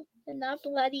well and not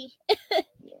bloody.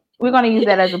 We're going to use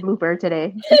that as a blooper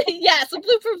today. Yes, a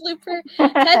blooper.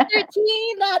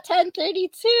 10:13, not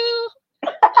 10:32.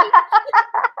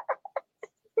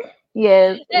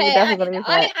 Yes, definitely going to use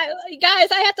that.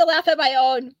 Guys, I have to laugh at my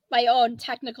own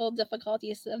technical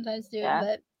difficulties sometimes too.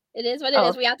 But it is what it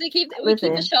is. We have to keep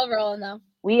the show rolling though.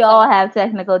 We all have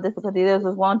technical difficulties. There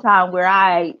was one time where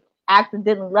I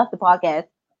accidentally left the podcast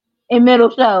in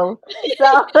middle show.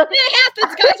 So it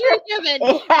happens, guys. We're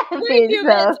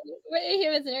humans. We're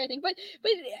humans and everything. But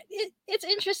it's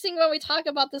interesting when we talk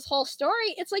about this whole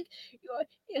story. It's like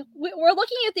we're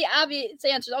looking at the obvious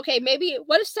answers. Okay, maybe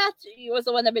what if Seth was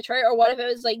the one that betrayed, or what if it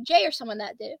was like Jay or someone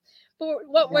that did? But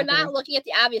what we're not looking at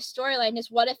the obvious storyline is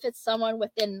what if it's someone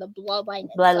within the bloodline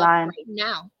right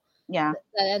now. Yeah,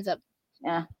 that ends up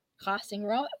costing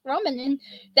Roman, and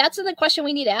that's the question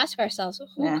we need to ask ourselves: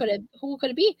 Who could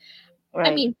it be? Right.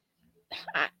 I mean,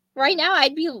 right now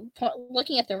I'd be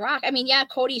looking at The Rock. I mean, yeah,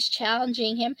 Cody's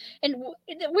challenging him, and we're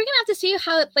gonna have to see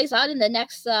how it plays out in the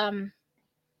next.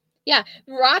 Yeah,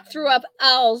 Rock threw up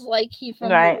L's like he from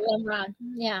one round.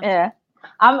 Yeah. Yeah.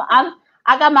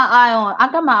 I got my eye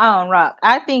on Rock.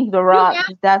 I think The Rock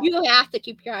you have to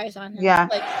keep your eyes on him. Yeah.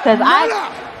 Because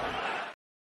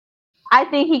I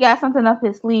think he got something up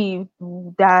his sleeve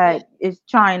that is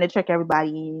trying to trick everybody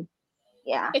in.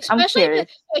 Yeah. Especially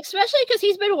because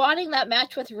he's been wanting that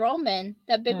match with Roman,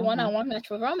 that big one-on-one match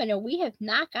with Roman, and we have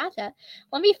not got that.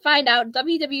 Let me find out.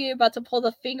 WWE about to pull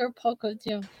the finger poke of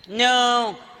doom.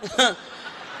 No.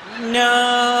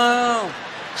 No.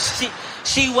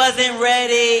 She wasn't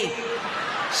ready.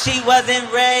 She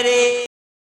wasn't ready.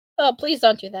 Oh, please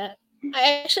don't do that.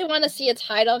 I actually want to see a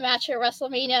title match at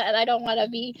WrestleMania, and I don't want to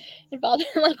be involved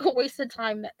in like a wasted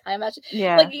time match.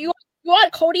 Yeah. Like you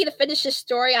want Cody to finish his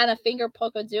story on a finger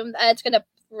poke of doom. It's gonna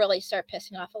really start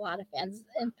pissing off a lot of fans.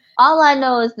 And all I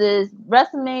know is this: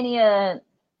 WrestleMania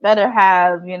better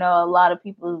have a lot of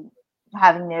people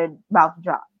having their mouth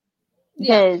dropped.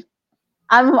 Because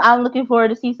I'm looking forward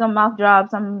to see some mouth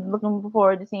drops. I'm looking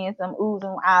forward to seeing some oohs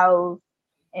and ahs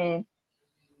and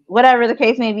whatever the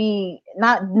case may be.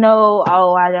 I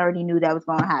already knew that was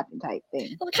going to happen type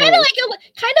thing. Kind of like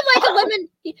a lemon.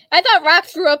 I thought Rock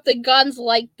threw up the guns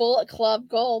like Bullet Club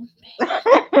Gold. But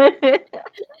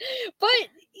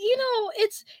you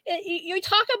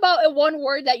talk about a one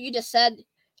word that you just said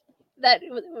that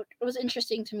was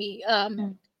interesting to me.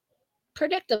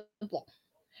 Predictable.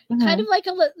 Kind of like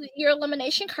your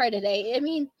elimination card today. I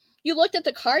mean, you looked at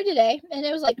the card today, and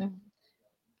it was like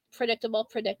predictable.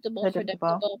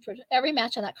 Every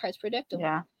match on that card is predictable.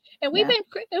 Yeah. And we've been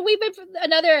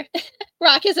another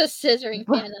Rock is a scissoring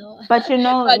panel. But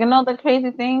the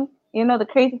crazy thing. The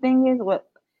crazy thing is what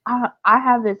I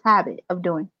have this habit of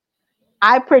doing.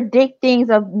 I predict things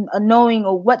of knowing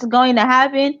what's going to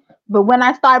happen, but when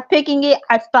I start picking it,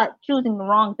 I start choosing the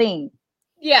wrong thing.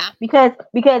 Yeah. Because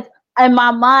in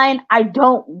my mind, I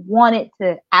don't want it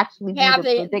to actually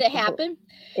happen.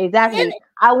 Exactly. And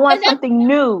I want something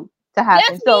new to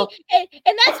happen.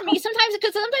 And that's me sometimes,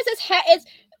 because sometimes it's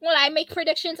when I make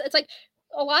predictions, it's like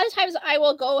a lot of times I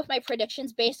will go with my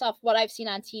predictions based off what I've seen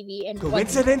on TV and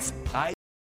coincidence.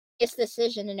 It's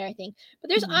decision and everything. But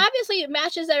there's obviously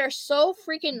matches that are so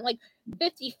freaking like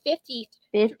 50-50.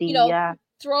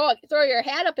 Throw your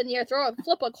hat up in the air,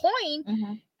 flip a coin.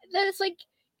 That it's like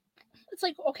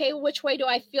okay, which way do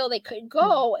I feel they could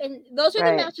go? And those are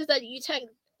the matches that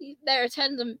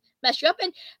tend to mess you up,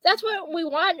 and that's what we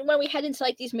want when we head into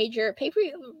like these major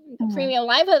premium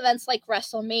live events like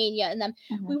WrestleMania, and then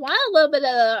we want a little bit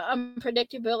of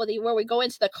unpredictability where we go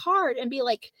into the card and be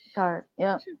like,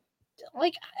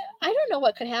 like I don't know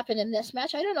what could happen in this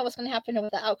match. I don't know what's going to happen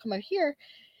with the outcome of here,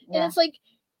 and it's like.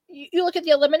 You look at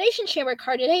the Elimination Chamber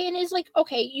card today, and it's like,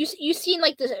 okay, you seen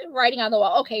like the writing on the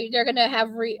wall. Okay, they're gonna have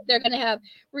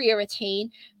Rhea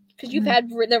retain because you've had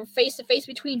the face to face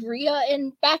between Rhea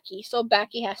and Becky, so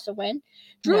Becky has to win.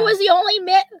 Drew is the only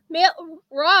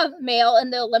Raw male in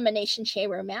the Elimination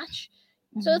Chamber match,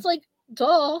 so it's like,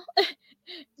 duh.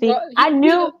 See, I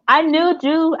knew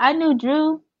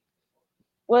Drew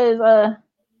was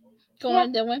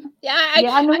going to win.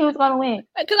 I knew he was going to win.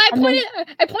 Because I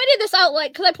pointed this out,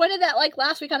 because I pointed that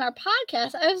last week on our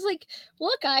podcast. I was like,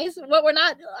 look, guys, what we're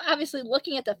not obviously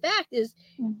looking at the fact is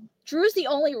Drew's the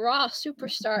only Raw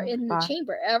superstar in the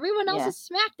chamber. Everyone else is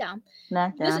SmackDown.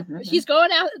 He's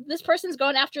going out. This person's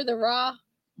going after the Raw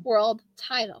World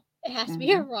title. It has to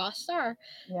be a Raw star.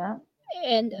 Yeah.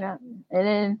 And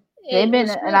then they've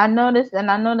been, and I noticed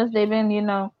they've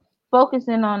been,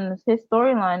 focusing on his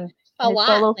storyline. A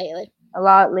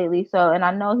lot lately. So, and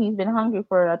I know he's been hungry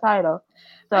for a title.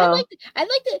 So I'd like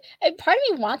to. And part of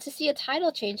me wants to see a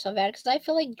title change so bad because I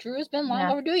feel like Drew's been long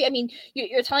overdue. I mean,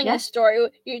 you're telling a story.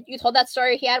 You told that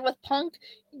story he had with Punk.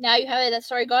 Now you have that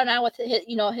story going on with his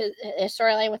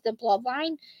storyline with the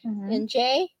Bloodline and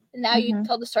Jay. And now you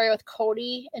told the story with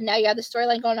Cody, and now you have the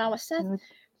storyline going on with Seth.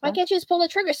 Why can't you just pull the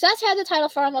trigger? Seth's had the title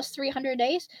for almost 300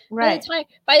 days. Right.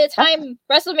 By the time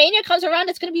WrestleMania comes around,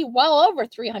 it's going to be well over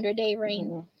 300-day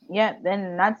reign. Yeah,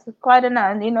 then that's quite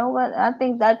enough. And you know what? I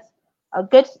think that's a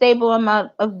good stable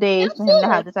amount of days for him to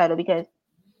have the title, because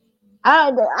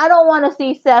I don't want to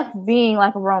see Seth being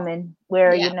like a Roman,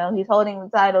 where he's holding the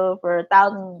title for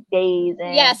 1,000 days.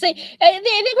 And I think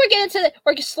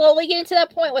we're slowly getting to that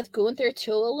point with Gunther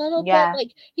too, a little bit.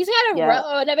 Like he's had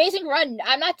an amazing run.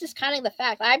 I'm not discounting the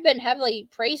fact I've been heavily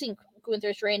praising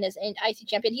Gunther's reign as an IC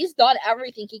champion. He's done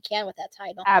everything he can with that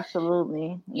title.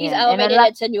 Absolutely, he's elevated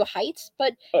it to new heights.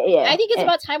 But I think it's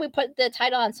about time we put the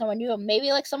title on someone new,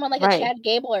 maybe like someone like a Chad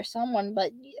Gable or someone,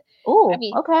 but. Oh, I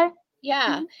mean, okay.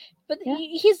 Yeah, Mhm. but Yeah.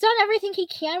 he's done everything he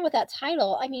can with that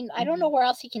title. I mean, I don't know where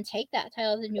else he can take that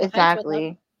title to new heights with him.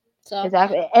 Exactly. So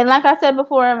Exactly. And like I said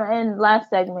before in last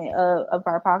segment of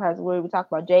our podcast where we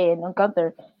talked about Jay and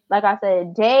Gunther, like I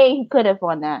said, Jay could have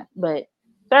won that, but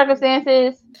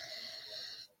circumstances.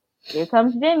 Here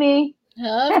comes Jimmy.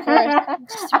 of course,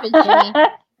 stupid Jimmy.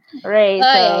 Right.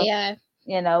 Oh So yeah.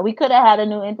 you know, we could have had a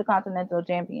new Intercontinental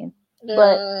Champion,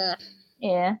 but Ugh.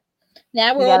 yeah,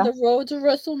 Now we we're on gotta the road to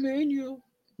WrestleMania.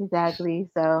 exactly.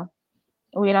 So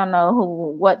we don't know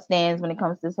what stands when it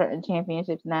comes to certain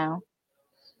championships now.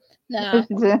 Nah.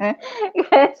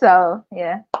 So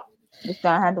yeah, just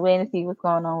gonna have to wait and see what's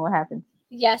going on, what happens.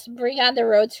 Yes, bring on the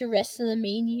road to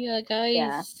WrestleMania,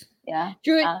 guys. Yeah.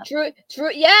 Drew.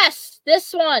 Yes,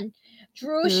 this one.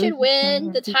 Drew should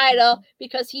win the title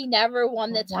because he never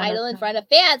won the title in front of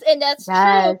fans, and that's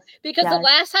true because the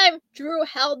last time Drew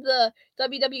held the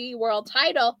WWE World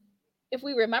title, if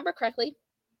we remember correctly,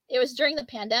 it was during the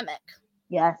pandemic.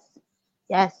 Yes.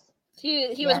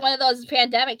 He was one of those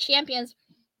pandemic champions.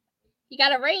 He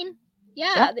got a reign.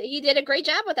 Yeah, he did a great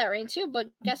job with that reign too. But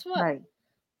guess what? Right.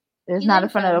 It's not in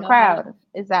front of the crowd.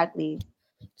 Exactly.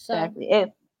 So exactly.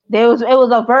 It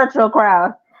was a virtual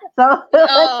crowd. So but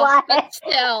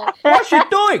still. What's she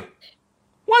doing?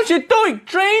 What's she doing?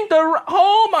 Drain the.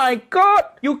 Oh my God!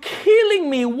 You're killing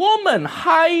me, woman!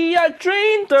 Hiya,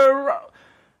 drain the.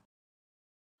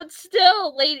 But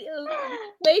still, Lady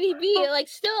B, like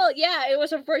still, yeah, it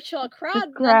was a virtual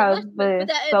crowd. But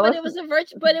it was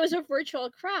a virtual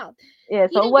crowd. Yeah,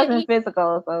 so it wasn't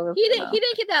physical. So he didn't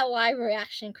get that live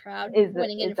reaction crowd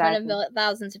winning it in front of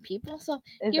thousands of people. So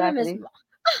give him his.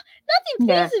 Nothing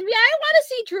pleases me. I want to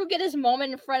see Drew get his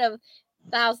moment in front of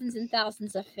thousands and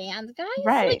thousands of fans, guys.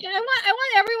 Right. Like, I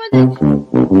want everyone to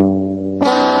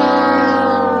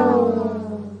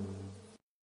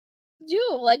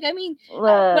do. Like, I mean, would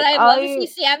I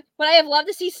have loved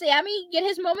to see Sammy get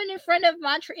his moment in front of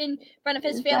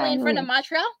his family in front of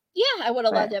Montreal? Yeah, I would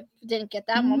have loved it. Didn't get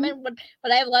that moment. Would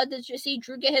I have loved to see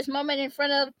Drew get his moment in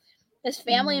front of his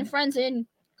family and friends in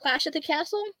Clash at the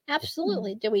Castle?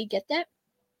 Absolutely. Did we get that?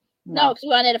 No, because we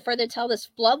wanted to further tell this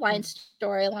bloodline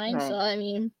storyline. Right. So I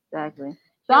mean, exactly.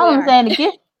 So all I'm saying,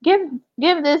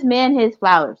 give this man his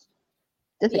flowers.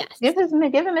 Give him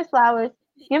his flowers.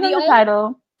 Give him the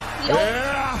title.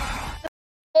 The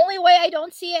only way I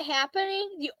don't see it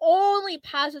happening, the only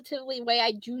positively way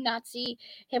I do not see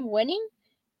him winning,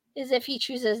 is if he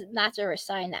chooses not to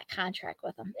resign that contract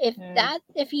with him.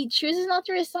 If he chooses not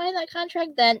to resign that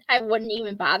contract, then I wouldn't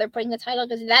even bother putting the title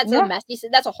because that's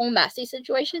a whole messy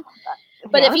situation.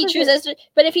 But if he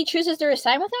chooses to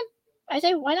resign with him, I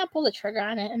say why not pull the trigger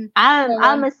on it? And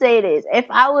I'm gonna say this: if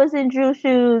I was in Drew's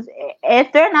shoes, if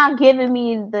they're not giving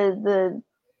me the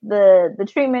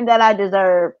treatment that I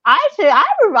deserve, I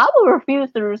would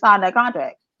refuse to resign that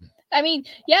contract. I mean,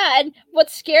 yeah, and what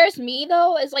scares me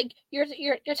though is like you're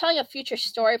telling a future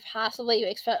story possibly you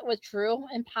expect with Drew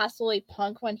and possibly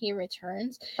Punk when he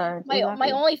returns.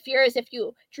 My only fear is if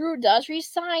Drew does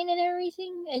resign and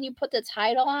everything, and you put the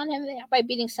title on him by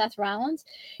beating Seth Rollins,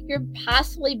 you're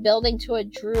possibly building to a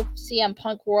Drew CM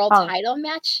Punk world title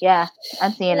match. Yeah,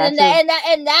 I'm seeing that too.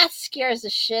 And that scares the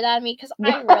shit out of me because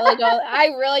I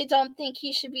really don't think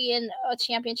he should be in a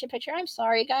championship picture. I'm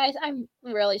sorry, guys. I'm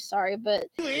really sorry, but.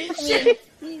 I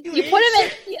mean, you put him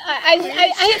in.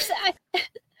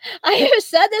 I have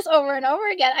said this over and over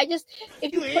again.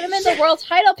 If you put him in the world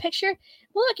title picture,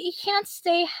 look, he can't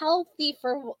stay healthy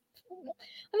for.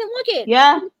 I mean, look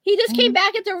at he just came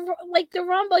back at the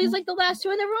Rumble. He's like the last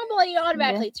two in the Rumble, and he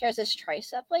automatically tears his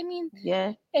tricep. I mean,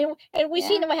 and we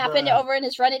seen what happened over in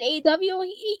his run at AEW.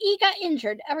 He got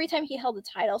injured every time he held the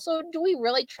title. So do we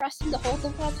really trust him to hold the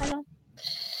world title?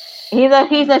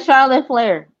 He's a Charlotte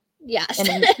Flair. Yes. He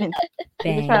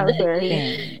gets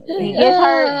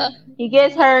hurt. He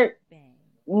gets hurt.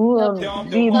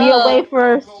 Be away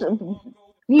for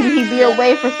he be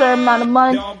away for a certain amount of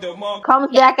months.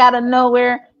 Comes back out of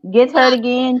nowhere. Gets hurt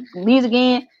again. Leaves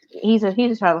again. He's a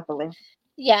Charlotte Flair.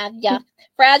 Yeah.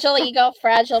 Fragile ego,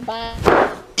 fragile body.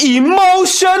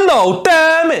 Emotional,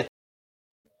 damn it.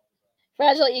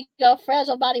 Fragile ego,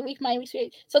 fragile body, weak mind, weak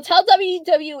spirit. So tell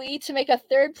WWE to make a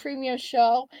third premium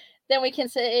show. Then we can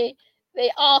say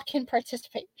they all can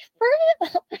participate.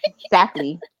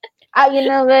 Exactly. You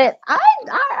know what?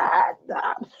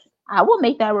 I will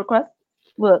make that request.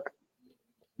 Look,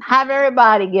 have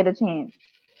everybody get a chance.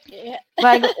 Yeah.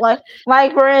 Like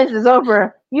for instance,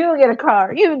 over you get a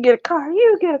car, you get a car,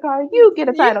 you get a car, you get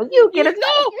a title, you get a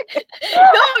title.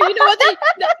 No, you know what?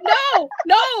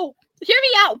 No. Hear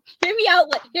me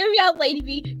out, Lady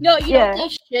B. No, you don't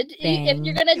think shit. If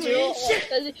you're gonna do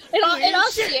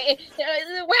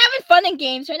we're having fun and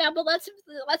games right now, but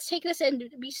let's take this and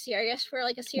be serious for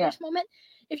like a serious moment.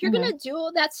 If you're gonna do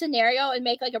that scenario and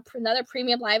make like another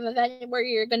premium live event where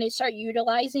you're gonna start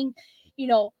utilizing,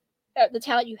 the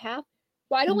talent you have,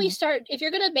 why don't we start? If you're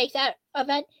gonna make that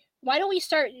event, why don't we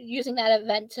start using that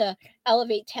event to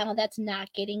elevate talent that's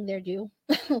not getting their due,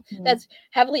 that's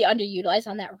heavily underutilized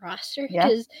on that roster?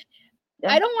 Because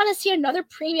I don't want to see another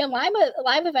premium live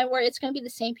event where it's going to be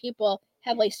the same people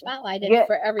heavily spotlighted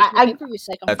for every pay-per-view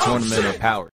cycle. A tournament of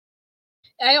power.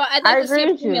 I'd like to see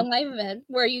a premium live event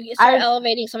where you start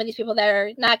elevating some of these people that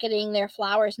are not getting their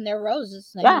flowers and their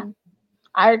roses.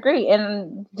 I agree,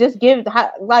 and just give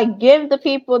the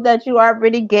people that you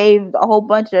already gave a whole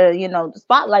bunch of the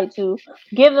spotlight to,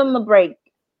 give them a break,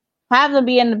 have them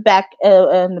be in the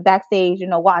backstage,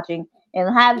 watching,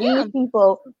 and have these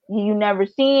people you never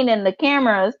seen in the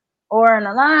cameras or in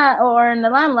the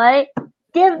limelight,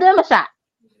 give them a shot.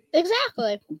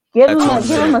 Exactly. Give them a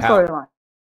storyline.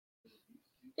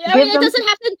 I mean, it doesn't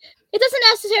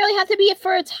necessarily have to be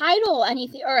for a title,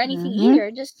 anything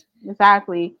either. Just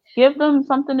exactly. Give them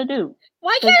something to do.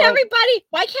 Why can't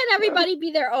everybody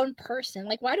be their own person?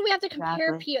 Like, why do we have to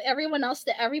compare everyone else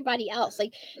to everybody else?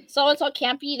 Like, so and so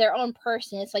can't be their own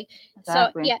person. It's like,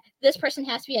 this person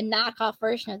has to be a knockoff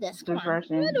version of this. Come on.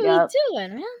 What are we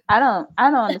doing, man? I don't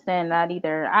understand that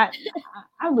either.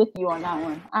 I'm with you on that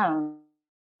one. I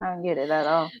don't get it at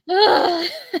all.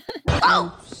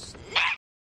 Oh,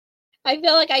 I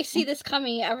feel like I see this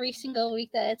coming every single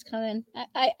week that it's coming.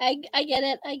 I get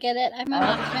it. I'm a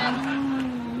Mox fan.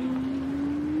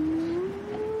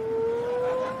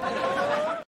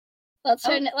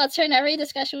 Let's turn every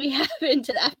discussion we have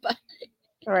into that.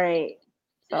 Right.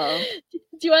 So,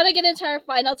 do you want to get into our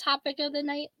final topic of the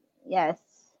night? Yes.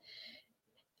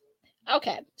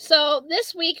 Okay. So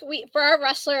this week, for our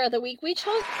wrestler of the week, we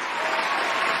chose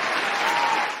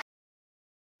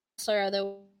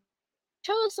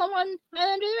someone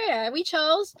right under the radar. We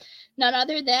chose none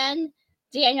other than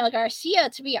Daniel Garcia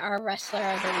to be our wrestler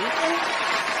of the week.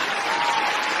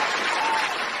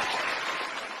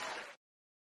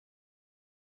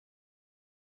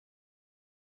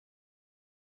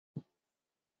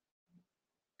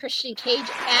 Christian Cage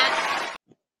at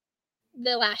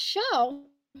the last show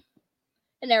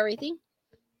and everything.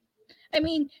 I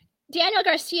mean, Daniel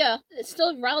Garcia is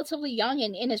still relatively young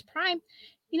and in his prime,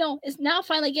 is now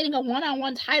finally getting a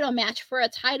one-on-one title match for a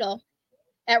title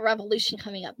at Revolution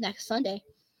coming up next Sunday.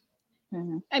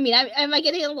 Mm-hmm. I mean, am I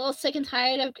getting a little sick and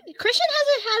tired of Christian?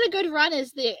 Hasn't had a good run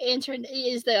as the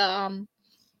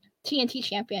TNT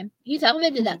champion. He's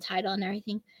elevated that title and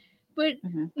everything. But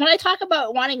when I talk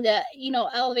about wanting to,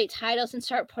 elevate titles and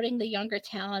start putting the younger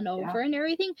talent over and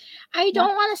everything, I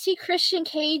don't want to see Christian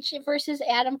Cage versus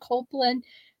Adam Copeland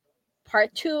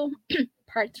part 2,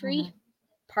 part 3,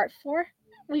 part 4.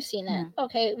 We've seen that.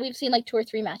 Okay, we've seen like 2 or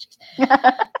 3 matches. It's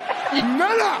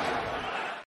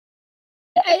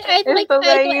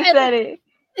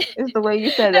the way you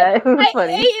said that. It was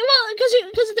funny. Because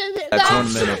a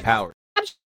tournament of power.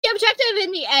 The objective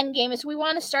in the end game is we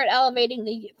want to start elevating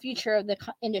the future of the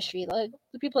industry, like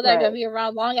the people that are going to be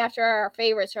around long after our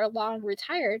favorites are long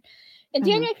retired. And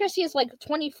Daniel Garcia is like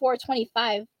 24,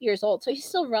 25 years old, so he's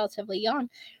still relatively young.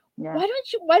 Yeah. Why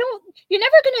don't you're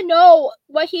never going to know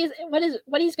what he's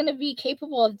going to be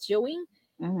capable of doing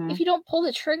if you don't pull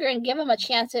the trigger and give him a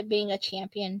chance at being a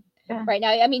champion. Right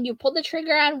now, I mean, you pulled the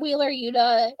trigger on Wheeler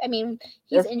Yuta. I mean,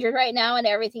 he's injured right now and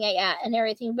everything,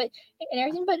 but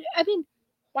I mean,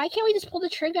 why can't we just pull the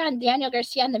trigger on Daniel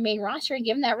Garcia on the main roster and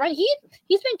give him that run?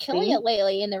 He's been killing it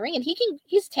lately in the ring, and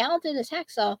he's talented as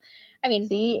heck. So, I mean,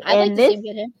 I'd like to see him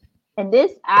get in. And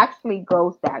this actually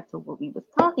goes back to what we was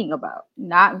talking about: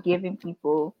 not giving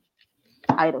people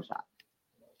title shots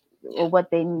or what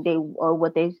they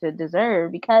should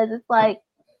deserve, because it's like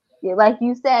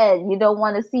you said, you don't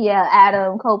want to see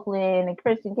Adam Copeland and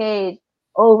Christian Cage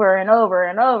over and over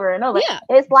and over and over. Yeah.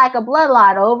 It's like a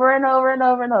bloodline over and over and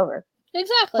over and over.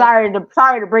 Exactly. Sorry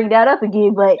to bring that up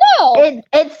again, but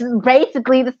it's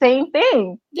basically the same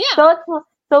thing. Yeah. So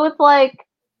it's like,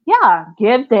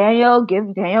 give Daniel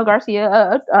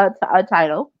Garcia a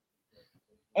title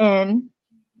and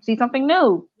see something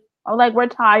new. I'm like, we're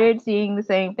tired seeing the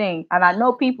same thing, and I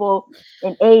know people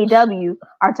in AEW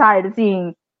are tired of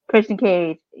seeing Christian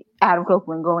Cage, Adam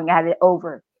Copeland going at it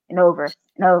over and over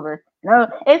and over. No,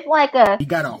 it's like he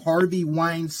got a Harvey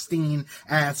Weinstein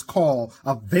ass call,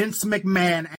 a Vince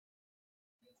McMahon.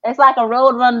 It's like a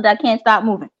road runner that can't stop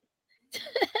moving.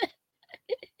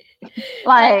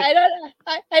 Like I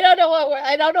don't know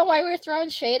I don't know why we're throwing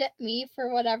shade at me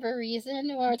for whatever reason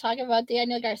when we're talking about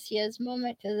Daniel Garcia's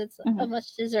moment, because it's a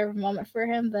much deserved moment for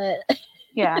him. But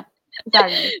yeah,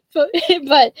 exactly.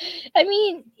 but I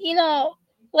mean, you know,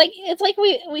 like it's like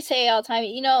we say all the time,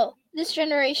 you know, this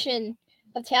generation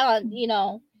of talent, you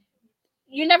know,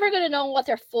 you're never going to know what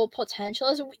their full potential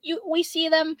is. We see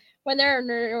them when they're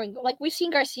like we've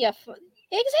seen Garcia.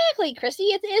 Exactly, Christy.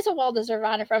 It is a well-deserved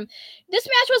honor from. This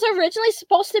match was originally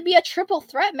supposed to be a triple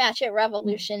threat match at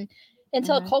Revolution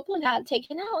until Copeland got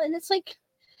taken out, and it's like,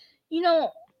 you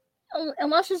know,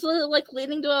 unless it's like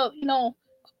leading to a you know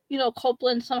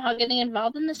Copeland somehow getting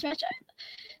involved in this match.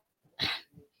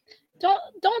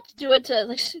 Don't do it to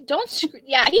like don't.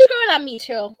 Yeah, he's going on me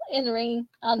too in the ring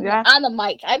on the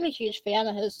mic. I'm a huge fan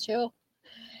of his too,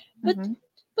 but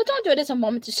don't do it as a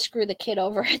moment to screw the kid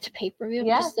over at the pay-per-view.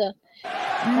 Yeah. Just to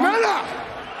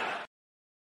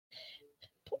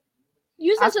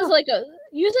use this as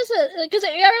because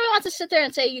everyone wants to sit there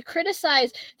and say you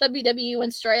criticize WWE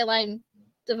when storyline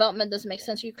development doesn't make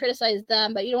sense. You criticize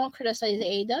them, but you don't criticize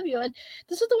AEW. And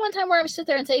this is the one time where I would sit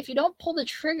there and say, if you don't pull the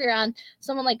trigger on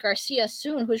someone like Garcia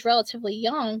soon, who's relatively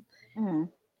young,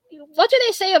 what do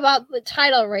they say about the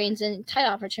title reigns and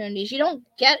title opportunities? You're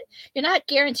not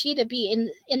guaranteed to be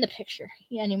in the picture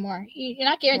anymore. You're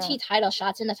not guaranteed title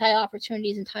shots and the title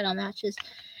opportunities and title matches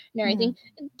and everything.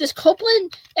 Does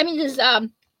Copeland, I mean, does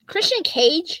Christian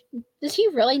Cage, does he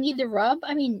really need the rub?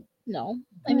 I mean, no.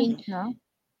 I mean, no.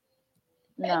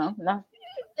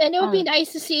 And it would be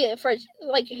nice to see it for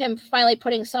like him finally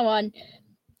putting someone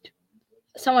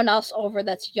else over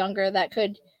that's younger that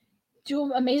could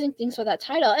do amazing things with that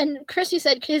title. And Christy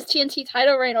said his TNT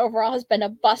title reign overall has been a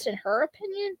bust in her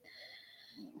opinion.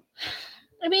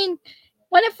 I mean,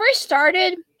 when it first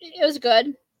started, it was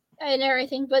good and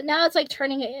everything, but now it's like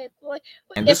turning it like.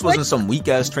 And this wasn't some weak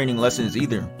ass training lessons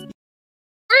either.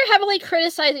 We're heavily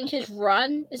criticizing his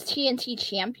run as TNT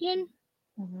champion.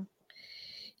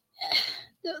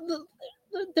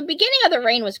 The beginning of the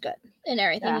reign was good and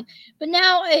everything, but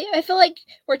now I feel like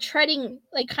we're treading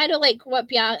like kind of like what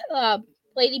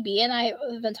Lady B and I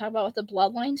have been talking about with the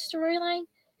Bloodline storyline.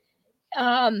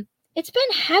 It's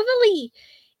been heavily.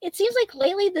 It seems like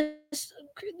lately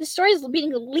the story is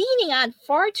leaning on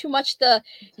far too much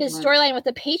his storyline with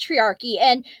the patriarchy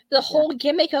and the whole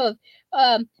gimmick of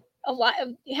a lot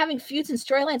of having feuds and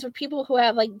storylines with people who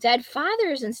have like dead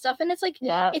fathers and stuff, and it's like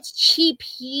it's cheap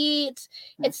heat.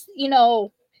 It's you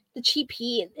know the cheap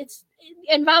heat. It's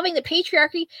involving the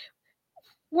patriarchy.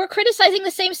 We're criticizing the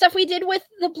same stuff we did with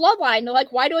the Bloodline.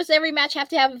 Like, why does every match have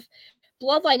to have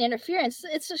Bloodline interference?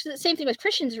 It's just the same thing with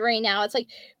Christian's reign now. It's like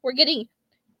we're getting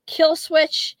Kill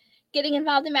Switch getting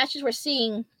involved in matches. We're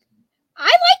seeing. I'd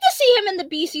like to see him in the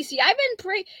BCC. I've been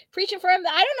preaching for him.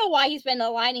 I don't know why he's been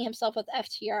aligning himself with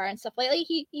FTR and stuff lately.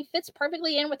 He fits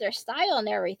perfectly in with their style and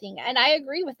everything, and I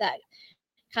agree with that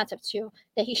concept too.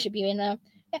 That he should be in a.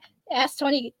 Ask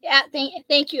Tony.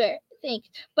 Thank you.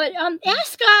 But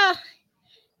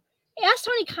ask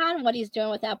Tony Khan what he's doing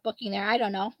with that booking there. I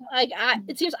don't know.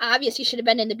 It seems obvious he should have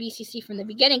been in the BCC from the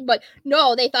beginning, but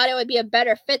no, they thought it would be a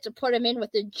better fit to put him in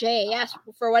with the JAS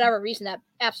for whatever reason that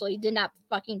absolutely did not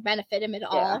fucking benefit him at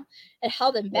all. It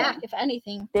held him back, if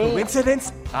anything.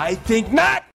 Coincidence? I think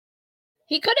not.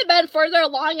 He could have been further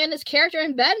along in his character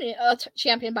and been a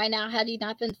champion by now had he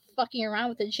not been fucking around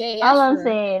with the JAS. All I'm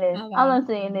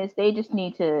saying is they just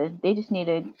need to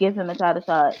give him a title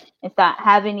shot and stop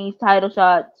having these title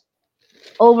shots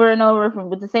over and over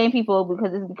with the same people,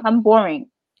 because it's become boring.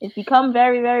 It's become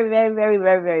very, very, very, very,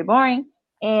 very, very boring.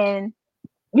 And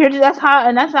that's how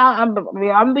I'm gonna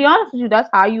be honest with you, that's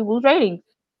how you lose ratings.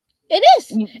 It is.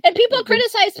 And people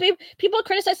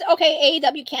criticize, okay,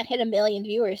 AEW can't hit 1 million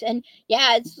viewers. And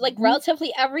yeah, it's like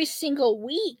relatively every single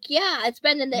week. Yeah, it's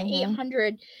been in the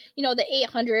 800, the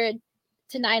 800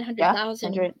 to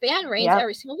 900,000 fan range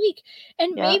every single week.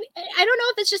 And maybe, I don't know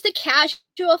if it's just the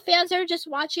casual fans that are just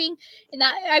watching. And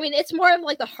it's more of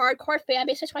like the hardcore fan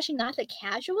base that's watching, not the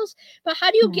casuals. But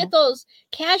how do you get those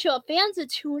casual fans to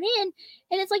tune in?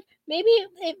 And it's like, maybe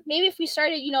if we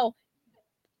started,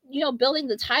 building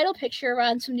the title picture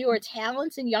around some newer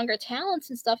talents and younger talents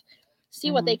and stuff, see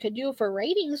what they could do for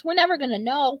ratings. We're never going to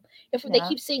know if they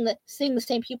keep seeing the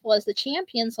same people as the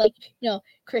champions. Like,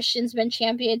 Christian's been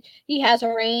champion. He has a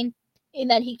reign, and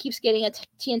then he keeps getting a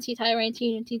TNT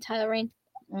title reign.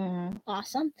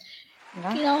 Awesome.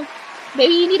 Yeah.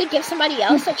 Maybe you need to give somebody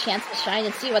else a chance to shine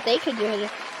and see what they could do.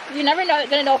 You're never going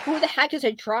to know who the heck is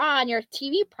a draw on your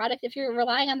TV product if you're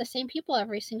relying on the same people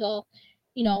every single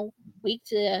week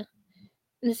to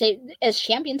say as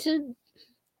champion to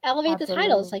elevate the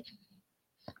titles. Like,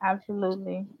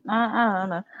 Absolutely. I don't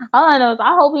know. All I know is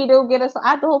I hope he do get us.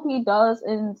 I hope he does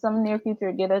in some near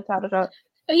future get a title shot.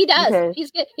 He does.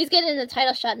 Because, He's getting the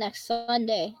title shot next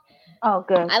Sunday. oh,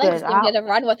 good. I like to see him get a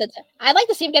run with it. I like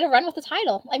to see him get a run with the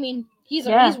title. I mean, he's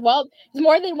more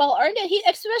than well earned it. He,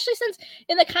 especially since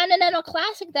in the Continental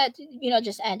Classic that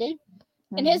just ended,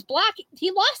 in his block, he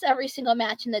lost every single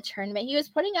match in the tournament. He was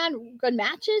putting on good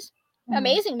matches,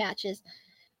 amazing matches.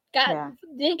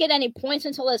 Didn't get any points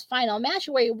until his final match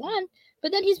where he won,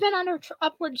 but then he's been on an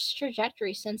upward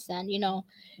trajectory since then.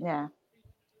 Yeah.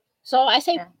 So I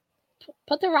say,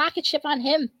 put the rocket ship on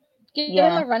him. Give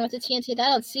him a run with the TNT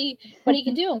title and see what he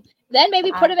can do. Then maybe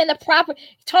put him in the proper.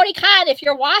 Tony Khan, if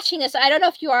you're watching this, I don't know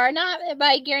if you are or not, but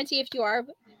I guarantee if you are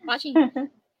watching,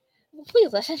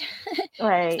 please listen.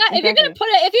 Right. If you're gonna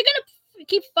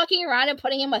keep fucking around and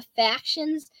putting him with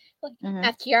factions like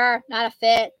FTR, not a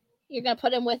fit. You're gonna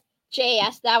put him with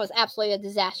JS. That was absolutely a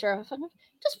disaster.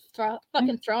 Just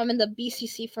fucking throw him in the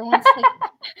BCC for once. Like,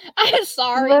 I'm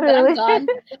sorry, but I'm done.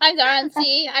 I'm done.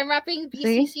 See, I'm repping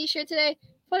BCC shirt today.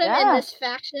 Put him in this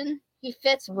faction. He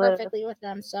fits perfectly with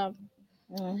them. So,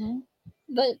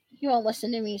 but he won't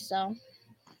listen to me. So,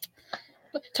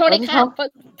 but Tony Khan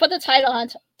put the title on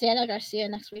Daniel Garcia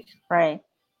next week. Right.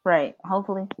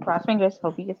 Hopefully, cross fingers.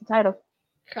 Hope he gets the title.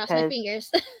 Cross my fingers.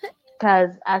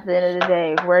 Because at the end of the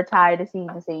day, we're tired of seeing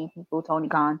the same people. Tony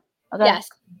Khan. Okay. Yes.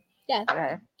 Yeah.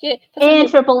 Okay. And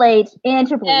Triple H. And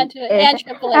Triple H.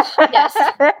 Yes.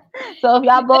 So if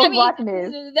y'all both watching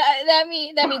this, that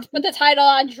means put the title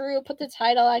on Drew. Put the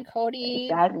title on Cody.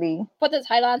 Exactly. Put the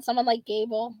title on someone like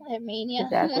Gable at Mania.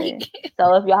 Exactly.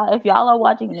 So if y'all are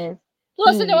watching this,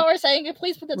 listen to what we're saying.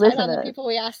 Please put the title on the people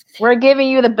we ask. We're giving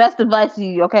you the best advice to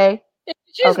you. Okay. If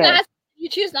you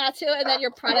choose not to, and then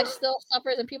your product still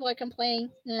suffers, and people are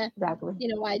complaining. Exactly. You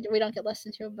know why we don't get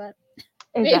listened to, but.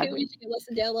 Exactly. Maybe we should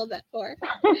listen to it a little bit more.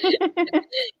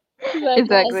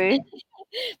 Exactly.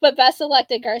 But best of luck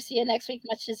to Garcia next week.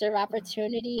 Much deserved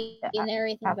opportunity and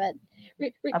everything. But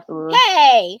absolutely.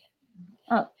 Hey,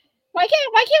 why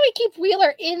can't we keep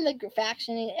Wheeler in the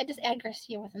faction and just add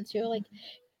Garcia with him too? Like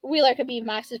Wheeler could be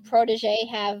Mox's protege,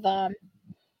 have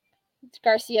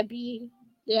Garcia be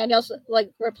Daniel's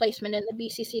like replacement in the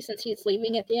BCC since he's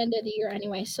leaving at the end of the year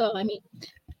anyway. So I mean.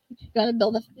 Gonna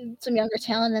build some younger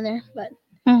talent in there, but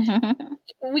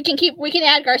we can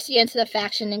add Garcia into the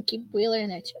faction and keep Wheeler in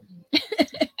there too.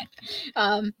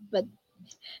 But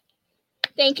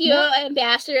thank you,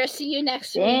 Ambassador. See you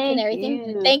next week and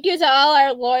everything. Thank you to all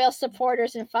our loyal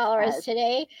supporters and followers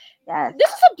today. Yes. This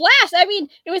is a blast. I mean,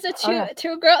 it was a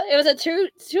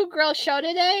two girl show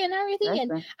today and everything.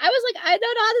 And I was like, I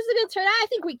don't know how this is gonna turn out. I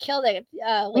think we killed it,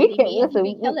 Lady B.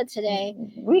 We killed it today.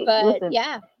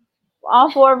 Yeah.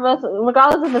 All four of us,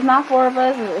 regardless if it's not four of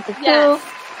us, if it's two,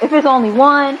 if it's only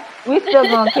one, we still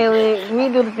gonna kill it. We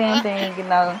do the same thing, we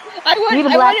the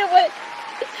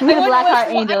Blackhart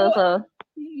Angels. So.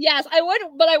 Yes, I would,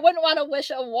 but I wouldn't want to wish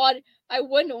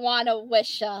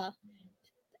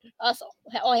us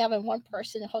only having one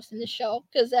person hosting the show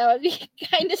because that would be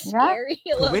kind of scary.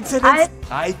 Coincidence?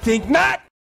 I think not.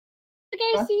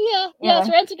 Garcia, yes,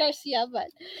 Renzo Garcia, but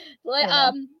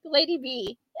Lady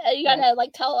B. You gonna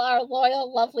tell our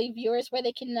loyal, lovely viewers where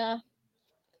they can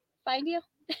find you?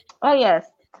 Oh yes,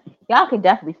 y'all can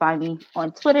definitely find me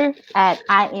on Twitter at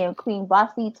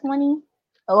IamQueenBossy20,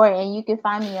 and you can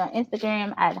find me on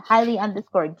Instagram at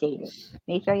highly_jaded.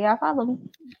 Make sure y'all follow me.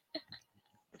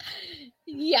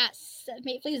 Yes,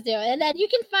 please do. And then you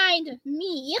can find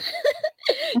me.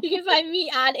 You can find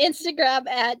me on Instagram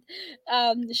at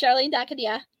Charlene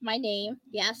Dacadia, my name.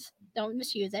 Yes. Don't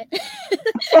misuse it.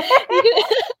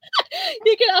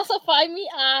 You can also find me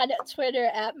on Twitter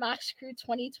at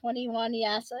MoxCrew2021.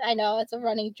 Yes, I know it's a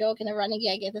running joke and a running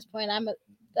gag at this point. I'm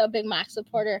a big Mox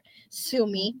supporter. Sue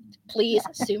me. Please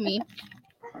sue me.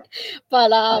 But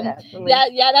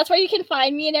that's where you can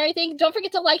find me and everything. Don't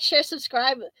forget to like, share,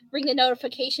 subscribe, ring the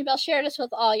notification bell, share this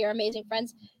with all your amazing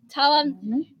friends. Tell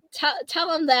them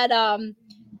that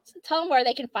tell them where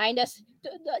they can find us.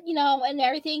 And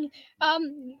everything.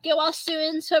 Get well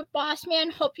soon. So, boss man,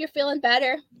 hope you're feeling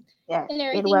better. Yeah, and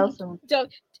everything. Get well soon.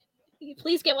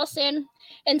 Please get well soon.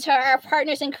 And to our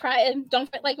partners in crime, don't,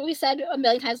 like we said a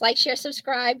million times, like, share,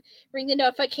 subscribe, ring the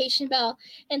notification bell.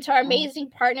 And to our amazing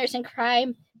partners in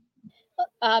crime,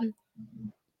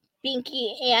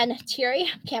 Binky and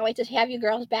Thierry, can't wait to have you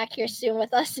girls back here soon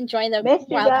with us and join the wild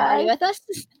party with us.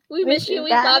 We miss you. We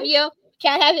love you.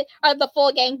 Can't have the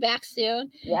full gang back soon.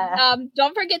 Yeah.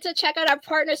 Don't forget to check out our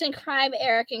partners in crime,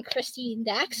 Eric and Christy,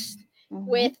 next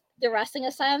with the Wrestling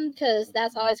Asylum, because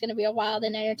that's always going to be a wild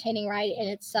and entertaining ride in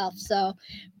itself. So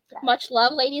Much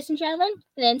love, ladies and gentlemen.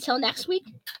 And until next week.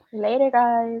 Later,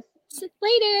 guys.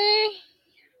 Later.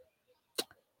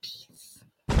 Peace.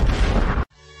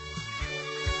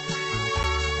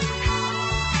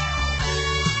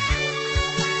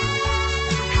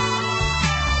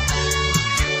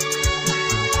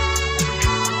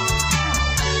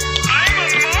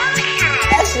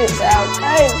 That shit's out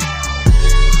crazy.